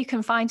 Again, you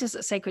can find us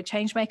at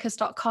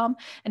sacredchangemakers.com.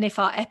 And if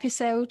our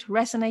episode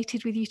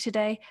resonated with you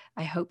today,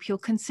 I hope you'll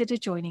consider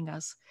joining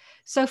us.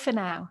 So for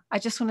now, I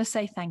just want to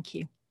say thank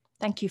you.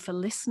 Thank you for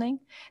listening.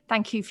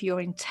 Thank you for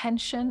your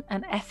intention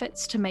and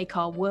efforts to make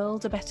our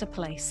world a better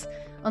place.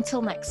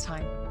 Until next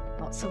time,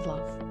 lots of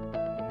love.